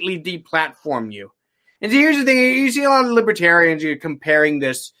completely deplatform you. And here's the thing. You see a lot of libertarians are comparing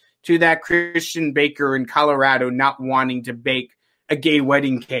this to that Christian baker in Colorado not wanting to bake a gay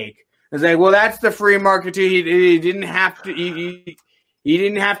wedding cake. It's like, well, that's the free market too. He didn't have to. He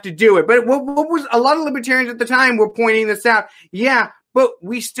didn't have to do it. But what was a lot of libertarians at the time were pointing this out. Yeah, but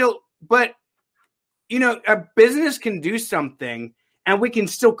a business can do something and we can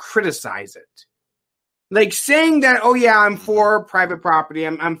still criticize it. Like saying that, oh yeah, I'm for private property.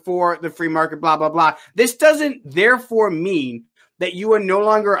 I'm for the free market, blah, blah, blah. This doesn't therefore mean that you are no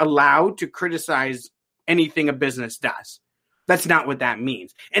longer allowed to criticize anything a business does. That's not what that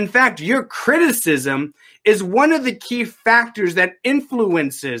means. In fact, your criticism is one of the key factors that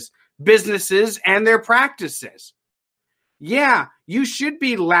influences businesses and their practices. Yeah, you should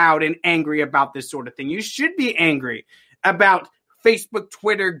be loud and angry about this sort of thing. You should be angry about Facebook,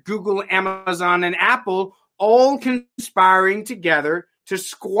 Twitter, Google, Amazon, and Apple all conspiring together to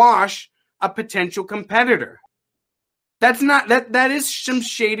squash a potential competitor. That is some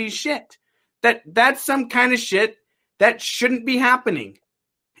shady shit. That's some kind of shit that shouldn't be happening.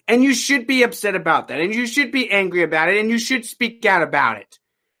 And you should be upset about that. And you should be angry about it. And you should speak out about it.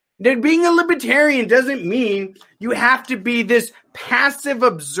 That being a libertarian doesn't mean you have to be this passive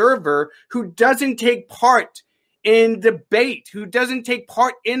observer who doesn't take part in debate, who doesn't take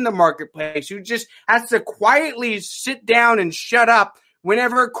part in the marketplace, who just has to quietly sit down and shut up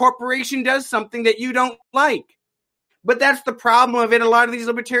whenever a corporation does something that you don't like. But that's the problem of it. A lot of these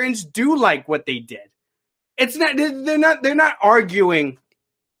libertarians do like what they did. It's not, they're not arguing.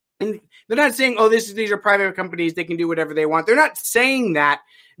 And they're not saying, oh, these are private companies, they can do whatever they want. They're not saying that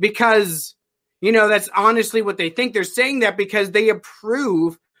because, that's honestly what they think. They're saying that because they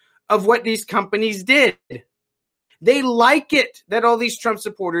approve of what these companies did. They like it that all these Trump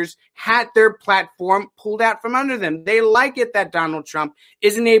supporters had their platform pulled out from under them. They like it that Donald Trump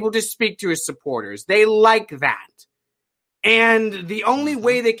isn't able to speak to his supporters. They like that. And the only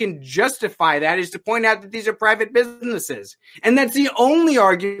way they can justify that is to point out that these are private businesses. And that's the only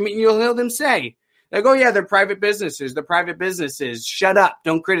argument you'll hear them say. Like, oh, yeah, they're private businesses. They're private businesses. Shut up.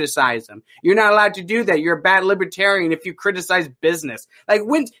 Don't criticize them. You're not allowed to do that. You're a bad libertarian if you criticize business. Like,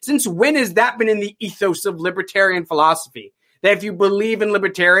 since when has that been in the ethos of libertarian philosophy? That if you believe in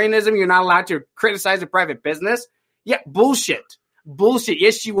libertarianism, you're not allowed to criticize a private business? Yeah, bullshit. Bullshit.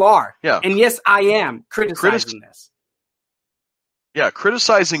 Yes, you are. Yeah. And yes, I am criticizing this. Yeah,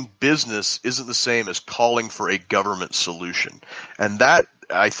 criticizing business isn't the same as calling for a government solution. And that,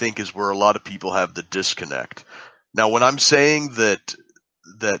 I think, is where a lot of people have the disconnect. Now, when I'm saying that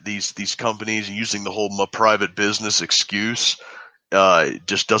these companies using the whole private business excuse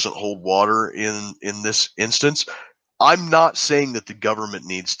just doesn't hold water in this instance, I'm not saying that the government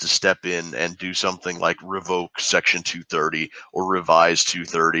needs to step in and do something like revoke Section 230 or revise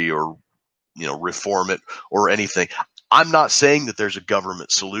 230 or reform it or anything. I'm not saying that there's a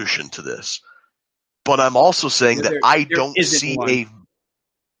government solution to this, but I'm also saying that I don't see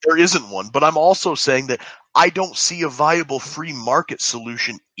there isn't one, but I'm also saying that I don't see a viable free market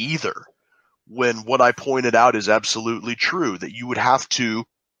solution either, when what I pointed out is absolutely true, that you would have to,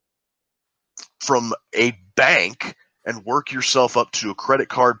 from a bank, and work yourself up to a credit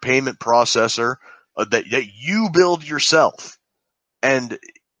card payment processor that you build yourself and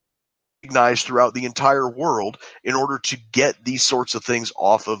recognized throughout the entire world in order to get these sorts of things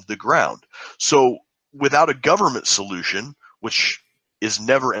off of the ground. So without a government solution, which is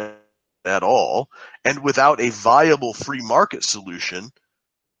never at all, and without a viable free market solution,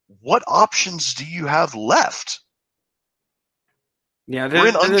 what options do you have left? Yeah, we're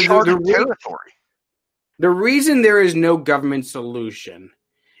in uncharted territory. The reason there is no government solution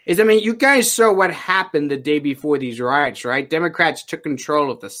is, you guys saw what happened the day before these riots, right? Democrats took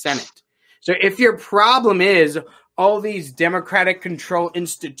control of the Senate. So if your problem is all these Democratic controlled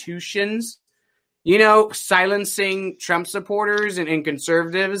institutions, silencing Trump supporters and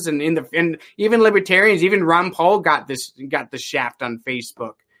conservatives and even libertarians, even Ron Paul got the shaft on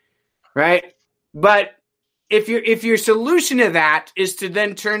Facebook, right? But if your solution to that is to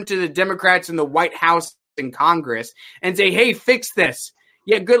then turn to the Democrats in the White House and Congress and say, hey, fix this.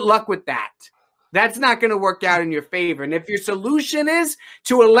 Yeah, good luck with that. That's not going to work out in your favor. And if your solution is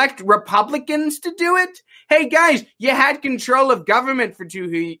to elect Republicans to do it, hey, guys, you had control of government for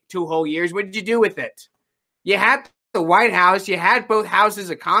two whole years. What did you do with it? You had the White House. You had both houses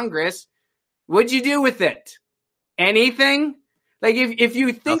of Congress. What did you do with it? Anything? Like, if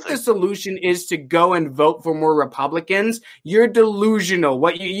you think the solution is to go and vote for more Republicans, you're delusional.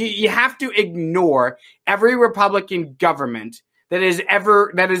 What you have to ignore every Republican government that has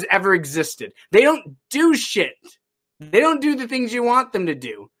ever existed. They don't do shit. They don't do the things you want them to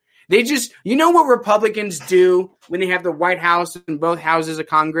do. They just, what Republicans do when they have the White House and both houses of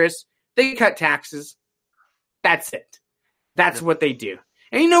Congress? They cut taxes. That's it. That's what they do.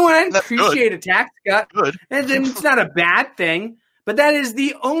 And you know what? I appreciate a tax cut. Good. And it's not a bad thing, but that is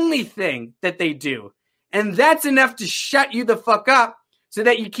the only thing that they do. And that's enough to shut you the fuck up so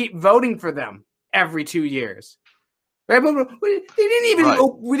that you keep voting for them every 2 years. Right? But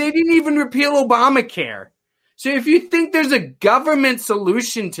they didn't even repeal Obamacare. So if you think there's a government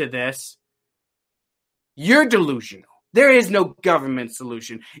solution to this, you're delusional. There is no government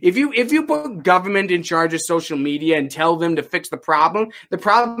solution. If you put government in charge of social media and tell them to fix the problem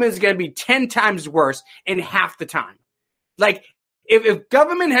is going to be 10 times worse in half the time. Like, if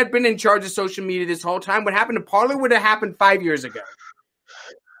government had been in charge of social media this whole time, what happened to Parler would have happened 5 years ago.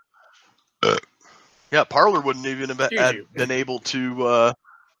 Yeah, Parler wouldn't even have been able to.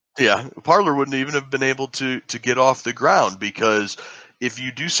 Parler wouldn't even have been able to get off the ground, because if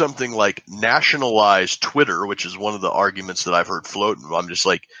you do something like nationalize Twitter, which is one of the arguments that I've heard floating, I'm just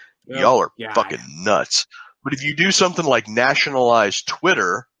like, y'all are fucking nuts. But if you do something like nationalize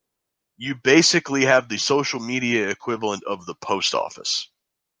Twitter, you basically have the social media equivalent of the post office.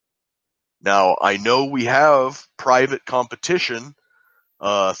 Now, I know we have private competition,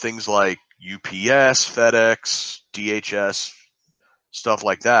 things like UPS, FedEx, DHS, stuff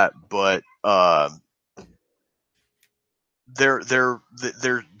like that, but they're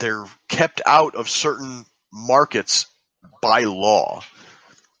kept out of certain markets by law.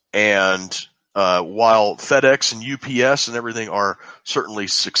 And while FedEx and UPS and everything are certainly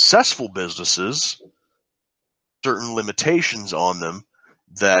successful businesses, certain limitations on them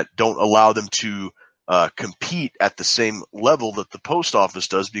that don't allow them to compete at the same level that the post office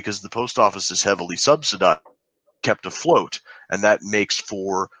does, because the post office is heavily subsidized, kept afloat, and that makes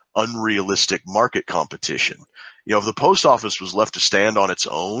for unrealistic market competition. If the post office was left to stand on its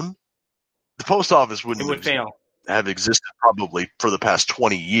own, the post office wouldn't have existed probably for the past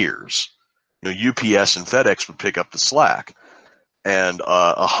 20 years. UPS and FedEx would pick up the slack, and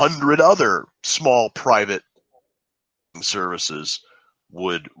 100 other small private services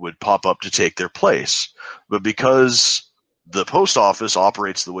would pop up to take their place. But because the post office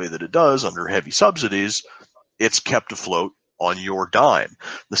operates the way that it does under heavy subsidies, it's kept afloat on your dime.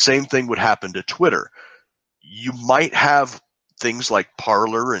 The same thing would happen to Twitter. You might have things like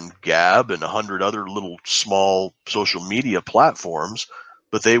Parler and Gab and 100 other little small social media platforms,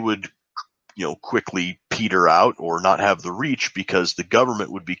 but they would quickly peter out or not have the reach because the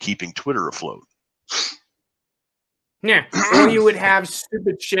government would be keeping Twitter afloat. Yeah, or you would have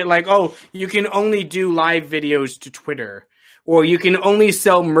stupid shit like, oh, you can only do live videos to Twitter, or you can only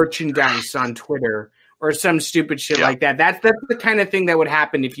sell merchandise on Twitter, or some stupid shit like that. That's the kind of thing that would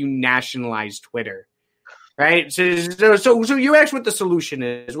happen if you nationalize Twitter, right? So you asked what the solution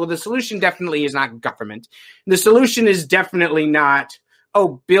is. Well, the solution definitely is not government. The solution is definitely not,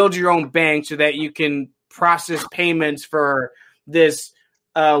 build your own bank so that you can process payments for this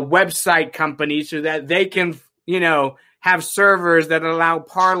website company so that they can have servers that allow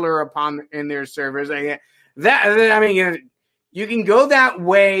Parler in their servers. You can go that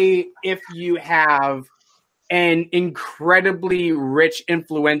way if you have an incredibly rich,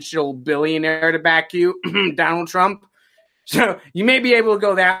 influential billionaire to back you, Donald Trump. So you may be able to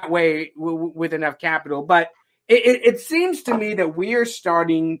go that way with enough capital. But it seems to me that we are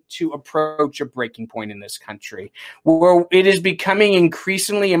starting to approach a breaking point in this country where it is becoming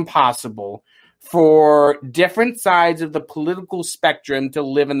increasingly impossible for different sides of the political spectrum to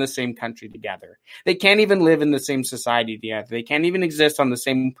live in the same country together. They can't even live in the same society together. They can't even exist on the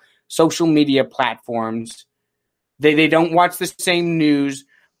same social media platforms. They don't watch the same news.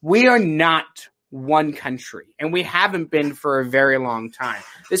 We are not one country, and we haven't been for a very long time.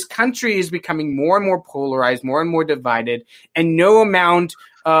 This country is becoming more and more polarized, more and more divided, and no amount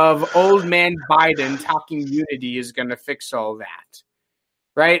of old man Biden talking unity is going to fix all that.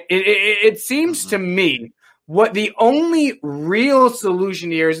 Right? It seems to me what the only real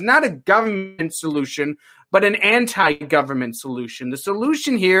solution here is not a government solution, but an anti-government solution. The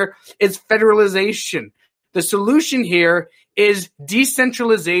solution here is federalization. The solution here is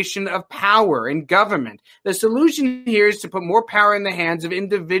decentralization of power in government. The solution here is to put more power in the hands of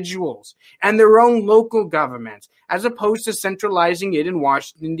individuals and their own local governments, as opposed to centralizing it in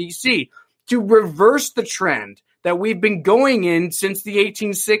Washington, D.C., to reverse the trend that we've been going in since the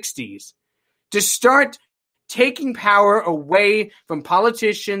 1860s, to start taking power away from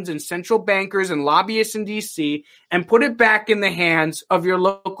politicians and central bankers and lobbyists in D.C. and put it back in the hands of your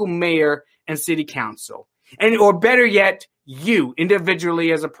local mayor and city council. Or better yet, you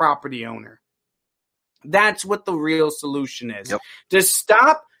individually as a property owner. That's what the real solution is. Yep. To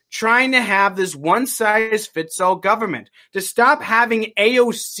stop trying to have this one-size-fits-all government, to stop having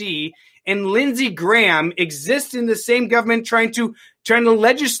AOC and Lindsey Graham exist in the same government trying to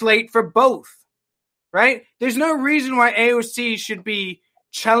legislate for both, right? There's no reason why AOC should be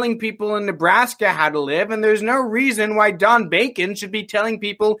telling people in Nebraska how to live, and there's no reason why Don Bacon should be telling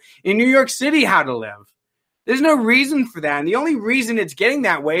people in New York City how to live. There's no reason for that, and the only reason it's getting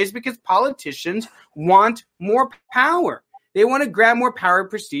that way is because politicians want more power. They want to grab more power and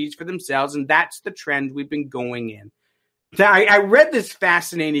prestige for themselves, and that's the trend we've been going in. I read this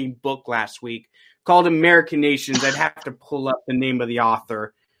fascinating book last week called American Nations. I'd have to pull up the name of the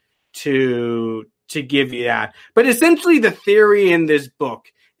author to give you that. But essentially the theory in this book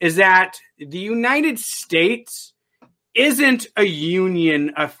is that the United States isn't a union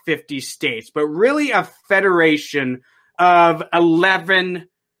of 50 states, but really a federation of 11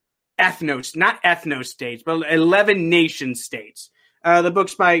 not ethno-states, but 11 nation states. The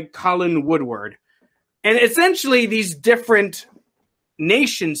book's by Colin Woodward. And essentially, these different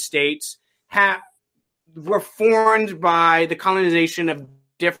nation states were formed by the colonization of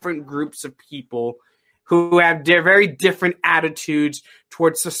different groups of people who have very different attitudes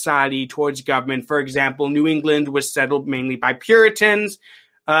towards society, towards government. For example, New England was settled mainly by Puritans.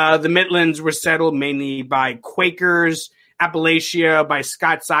 The Midlands were settled mainly by Quakers, Appalachia by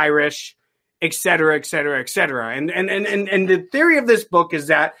Scots-Irish, et cetera, et cetera, et cetera. And the theory of this book is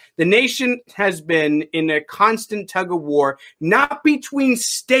that the nation has been in a constant tug of war, not between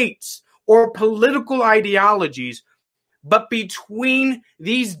states or political ideologies, but between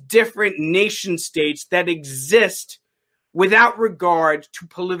these different nation states that exist without regard to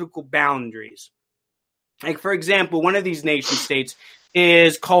political boundaries. Like, for example, one of these nation states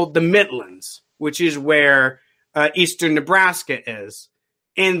is called the Midlands, which is where eastern Nebraska is.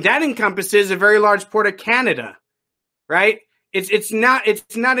 And that encompasses a very large part of Canada, right? It's not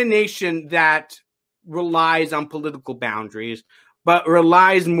a nation that relies on political boundaries, but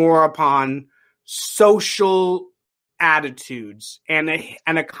relies more upon social attitudes and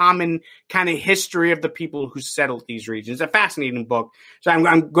a common kind of history of the people who settled these regions. It's a fascinating book. So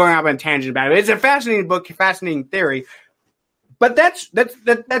I'm going off on a tangent about it. It's a fascinating book, fascinating theory. But that's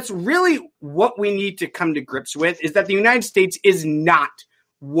really what we need to come to grips with, is that the United States is not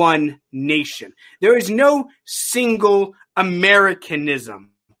one nation. There is no single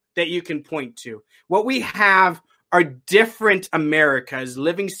Americanism that you can point to. What we have are different Americas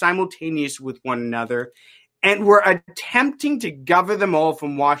living simultaneous with one another, and we're attempting to govern them all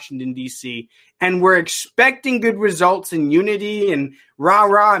from Washington, D.C., and we're expecting good results in unity and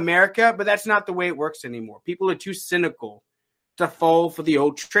rah-rah America, but that's not the way it works anymore. People are too cynical to fall for the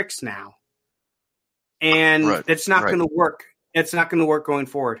old tricks now. And it's not going to work. It's not going to work going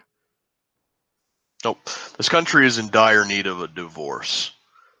forward. Nope. This country is in dire need of a divorce.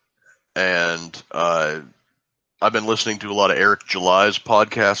 And I've been listening to a lot of Eric July's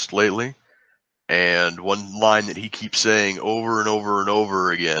podcast lately. And one line that he keeps saying over and over and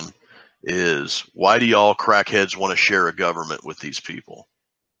over again is, why do y'all crackheads want to share a government with these people?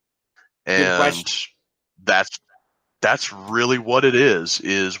 And that's really what it is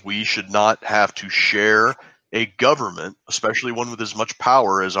we should not have to share a government, especially one with as much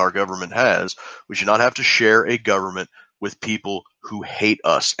power as our government has. We should not have to share a government with people who hate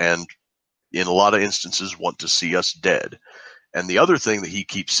us and in a lot of instances want to see us dead. And the other thing that he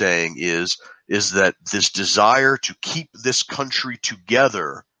keeps saying is that this desire to keep this country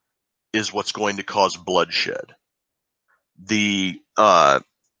together is what's going to cause bloodshed. It's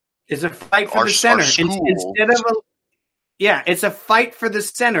a fight for the center. It's a fight for the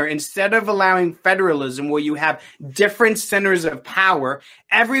center. Instead of allowing federalism where you have different centers of power,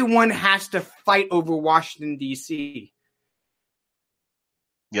 everyone has to fight over Washington, D.C.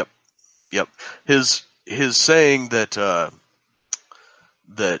 Yep. His saying that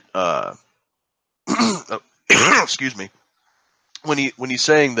excuse me, when he's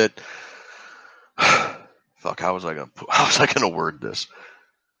saying that how was I gonna word this?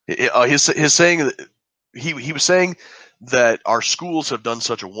 His saying that he was saying that our schools have done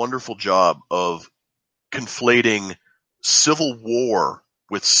such a wonderful job of conflating civil war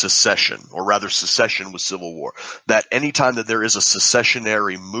with secession, or rather secession with civil war, that anytime that there is a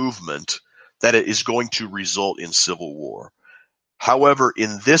secessionary movement, that it is going to result in civil war. However,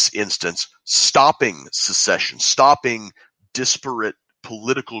 in this instance, stopping secession, stopping disparate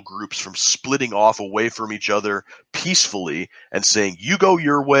political groups from splitting off away from each other peacefully and saying, you go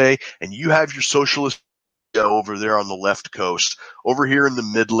your way and you have your socialist over there on the left coast. Over here in the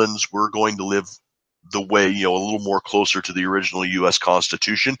Midlands, we're going to live the way, a little more closer to the original U.S.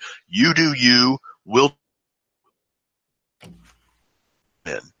 Constitution. You do you, we'll.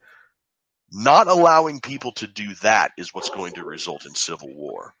 Not allowing people to do that is what's going to result in civil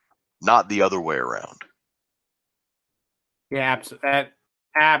war, not the other way around. Yeah,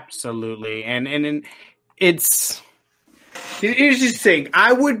 absolutely. And here's the thing.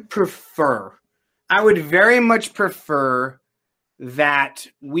 I would very much prefer that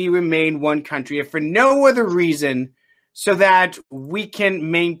we remain one country, if for no other reason, so that we can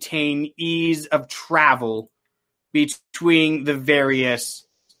maintain ease of travel between the various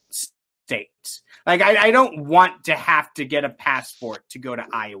states. Like, I don't want to have to get a passport to go to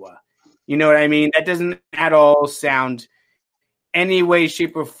Iowa. You know what I mean? That doesn't at all sound any way,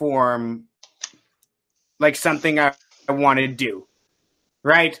 shape, or form like something I want to do.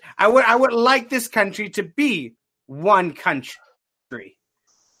 Right? I would like this country to be one country.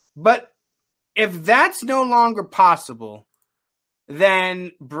 But if that's no longer possible,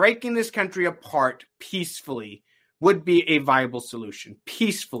 then breaking this country apart peacefully would be a viable solution.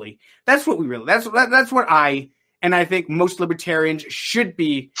 Peacefully. That's what that's what I think most libertarians should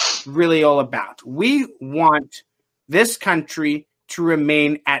be really all about. We want this country to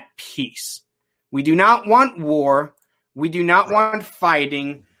remain at peace. We do not want war. We do not want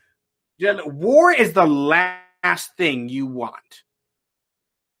fighting. War is the last thing you want.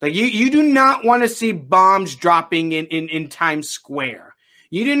 Like you do not want to see bombs dropping in Times Square.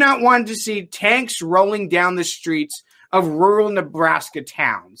 You do not want to see tanks rolling down the streets of rural Nebraska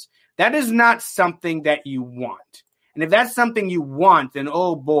towns. That is not something that you want. And if that's something you want, then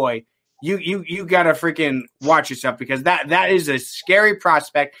oh boy, you gotta freaking watch yourself, because that is a scary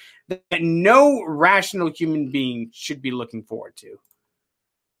prospect that no rational human being should be looking forward to.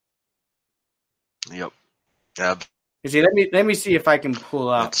 Yep. See, let me see if I can pull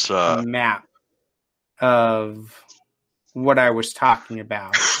up a map of what I was talking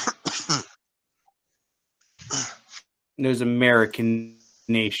about. Those American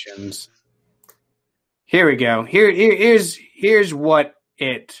nations. Here we go. Here's what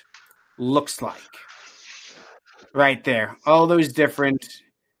it looks like. Right there. All those different.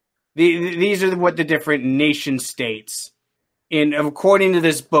 These are what the different nation states, according to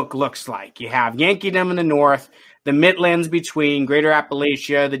this book, looks like. You have Yankeedom in the north, the Midlands between, Greater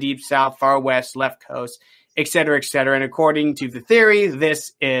Appalachia, the Deep South, Far West, Left Coast, et cetera, et cetera. And according to the theory,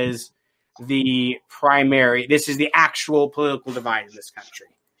 this is the actual political divide in this country.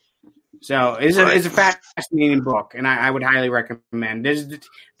 So it's a fascinating book, and I would highly recommend.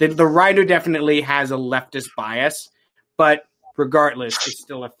 The writer definitely has a leftist bias, but regardless, it's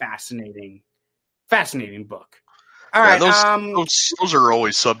still a fascinating book. All right, those are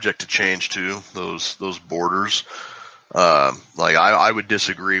always subject to change too. Those borders. I would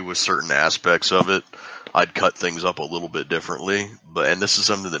disagree with certain aspects of it. I'd cut things up a little bit differently, and this is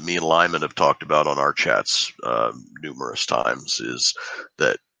something that me and Lyman have talked about on our chats numerous times, is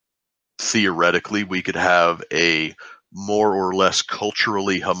that theoretically we could have a more or less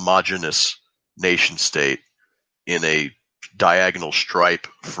culturally homogenous nation state in a diagonal stripe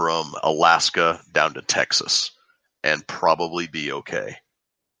from Alaska down to Texas and probably be okay.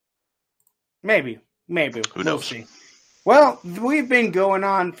 Maybe. Who knows? We'll see. Well, we've been going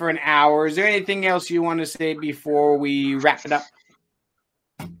on for an hour. Is there anything else you want to say before we wrap it up?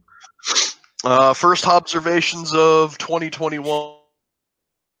 First observations of 2021.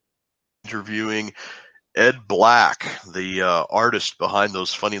 Interviewing Ed Black, the artist behind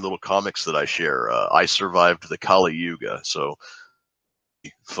those funny little comics that I share. I Survived the Kali Yuga, so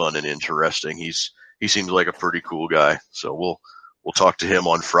fun and interesting. He seems like a pretty cool guy. So we'll talk to him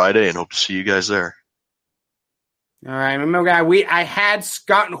on Friday and hope to see you guys there. All right, remember, I had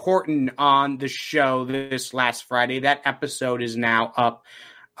Scott Horton on the show this last Friday. That episode is now up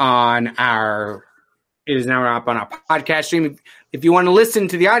on our podcast stream. If you want to listen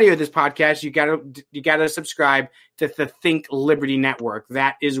to the audio of this podcast, you gotta subscribe to the Think Liberty Network.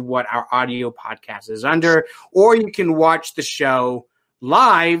 That is what our audio podcast is under. Or you can watch the show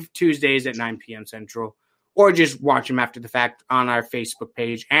live Tuesdays at 9 p.m. Central, or just watch them after the fact on our Facebook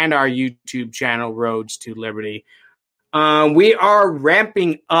page and our YouTube channel, Roads to Liberty. We are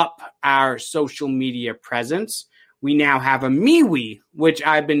ramping up our social media presence. We now have a MeWe, which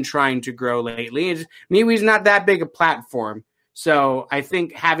I've been trying to grow lately. MeWe's not that big a platform, so I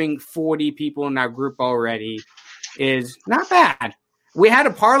think having 40 people in our group already is not bad. We had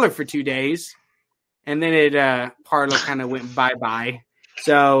a Parler for 2 days, and then Parler kind of went bye-bye.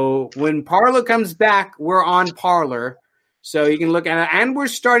 So when Parler comes back, we're on Parler, so you can look at it. And we're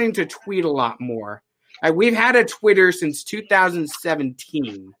starting to tweet a lot more. We've had a Twitter since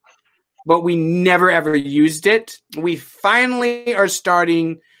 2017. But we never ever used it. We finally are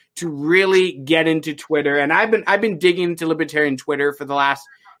starting to really get into Twitter, and I've been digging into libertarian Twitter for the last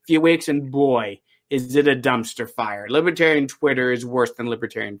few weeks, and boy, is it a dumpster fire. Libertarian Twitter is worse than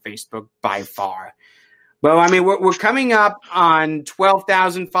libertarian Facebook by far. Well, I mean, we're coming up on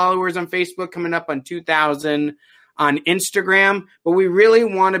 12,000 followers on Facebook, coming up on 2,000 on Instagram, but we really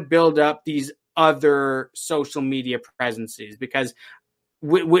want to build up these other social media presences, because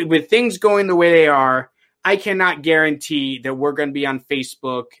with things going the way they are, I cannot guarantee that we're going to be on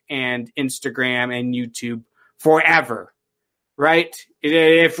Facebook and Instagram and YouTube forever, right?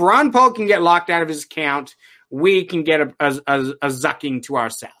 If Ron Paul can get locked out of his account, we can get a zucking to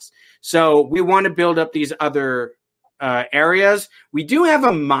ourselves. So we want to build up these other areas. We do have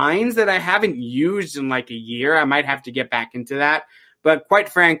a Minds that I haven't used in like a year. I might have to get back into that. But quite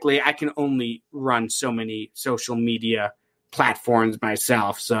frankly, I can only run so many social media platforms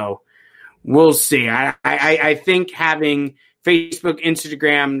myself, so we'll see. I think having Facebook,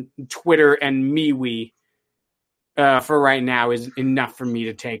 Instagram, Twitter, and MeWe for right now is enough for me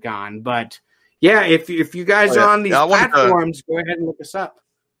to take on. But yeah, if you guys are on these platforms, go ahead and look us up.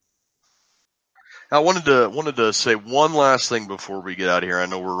 I wanted to say one last thing before we get out of here. I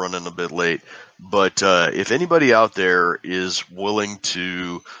know we're running a bit late, but if anybody out there is willing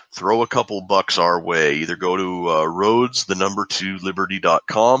to throw a couple bucks our way, either go to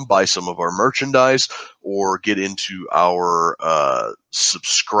roads2liberty.com, buy some of our merchandise, or get into our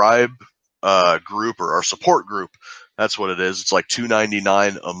subscribe group or our support group. That's what it is. It's like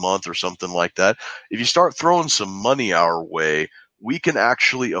 $2.99 a month or something like that. If you start throwing some money our way, we can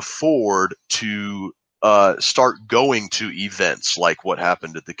actually afford to start going to events like what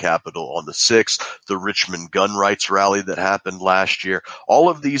happened at the Capitol on the 6th, the Richmond gun rights rally that happened last year. All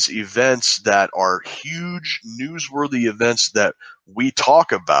of these events that are huge, newsworthy events that we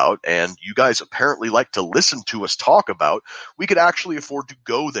talk about, and you guys apparently like to listen to us talk about, we could actually afford to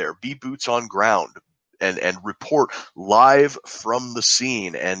go there, be boots on ground, and report live from the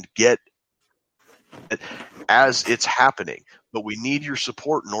scene and get it as it's happening. But we need your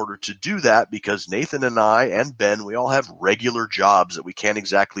support in order to do that, because Nathan and I and Ben, we all have regular jobs that we can't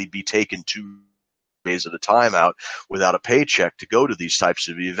exactly be taking 2 days at a time out without a paycheck to go to these types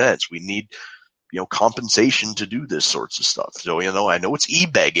of events. We need, compensation to do this sorts of stuff. So, I know it's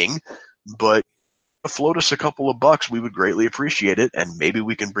e-begging, but float us a couple of bucks. We would greatly appreciate it, and maybe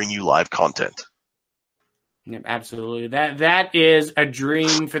we can bring you live content. Yep, absolutely. That is a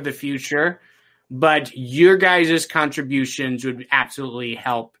dream for the future. But your guys' contributions would absolutely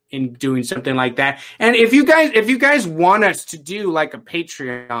help in doing something like that. And if you guys want us to do like a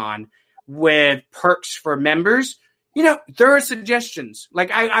Patreon with perks for members, there are suggestions.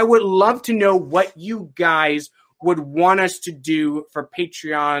 Like I would love to know what you guys would want us to do for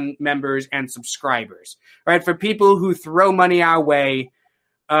Patreon members and subscribers, right? For people who throw money our way.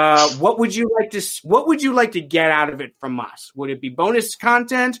 What would you like to get out of it from us? Would it be bonus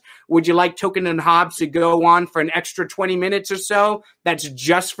content? Would you like Token and Hobbs to go on for an extra 20 minutes or so? That's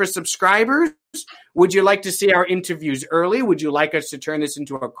just for subscribers. Would you like to see our interviews early? Would you like us to turn this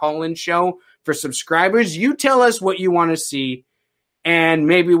into a call-in show for subscribers? You tell us what you want to see, and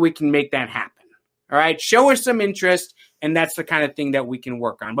maybe we can make that happen. All right. Show us some interest, and that's the kind of thing that we can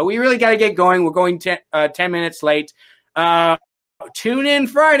work on. But we really got to get going. We're going 10 minutes late. Tune in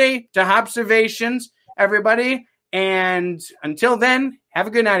Friday to Hobservations, everybody. And until then, have a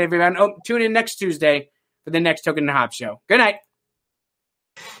good night, everyone. Tune in next Tuesday for the next Token and Hobbs show. Good night.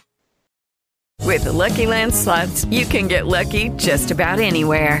 With the Lucky Land Slots, you can get lucky just about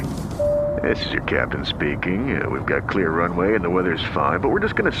anywhere. This is your captain speaking. We've got clear runway and the weather's fine, but we're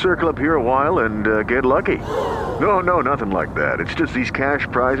just going to circle up here a while and get lucky. No, nothing like that. It's just these cash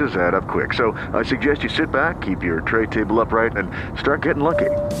prizes add up quick. So I suggest you sit back, keep your tray table upright, and start getting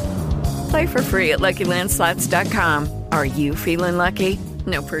lucky. Play for free at LuckyLandSlots.com. Are you feeling lucky?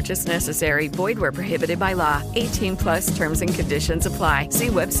 No purchase necessary. Void where prohibited by law. 18+ terms and conditions apply. See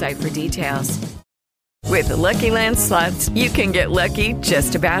website for details. With the Lucky Land Slots, you can get lucky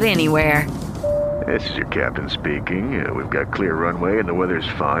just about anywhere. This is your captain speaking. We've got clear runway and the weather's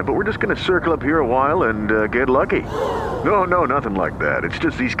fine, but we're just going to circle up here a while and get lucky. No, nothing like that. It's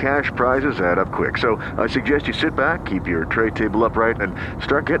just these cash prizes add up quick. So I suggest you sit back, keep your tray table upright, and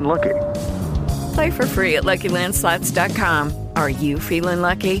start getting lucky. Play for free at LuckyLandSlots.com. Are you feeling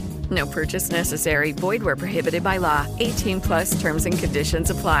lucky? No purchase necessary. Void where prohibited by law. 18+ terms and conditions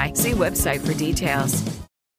apply. See website for details.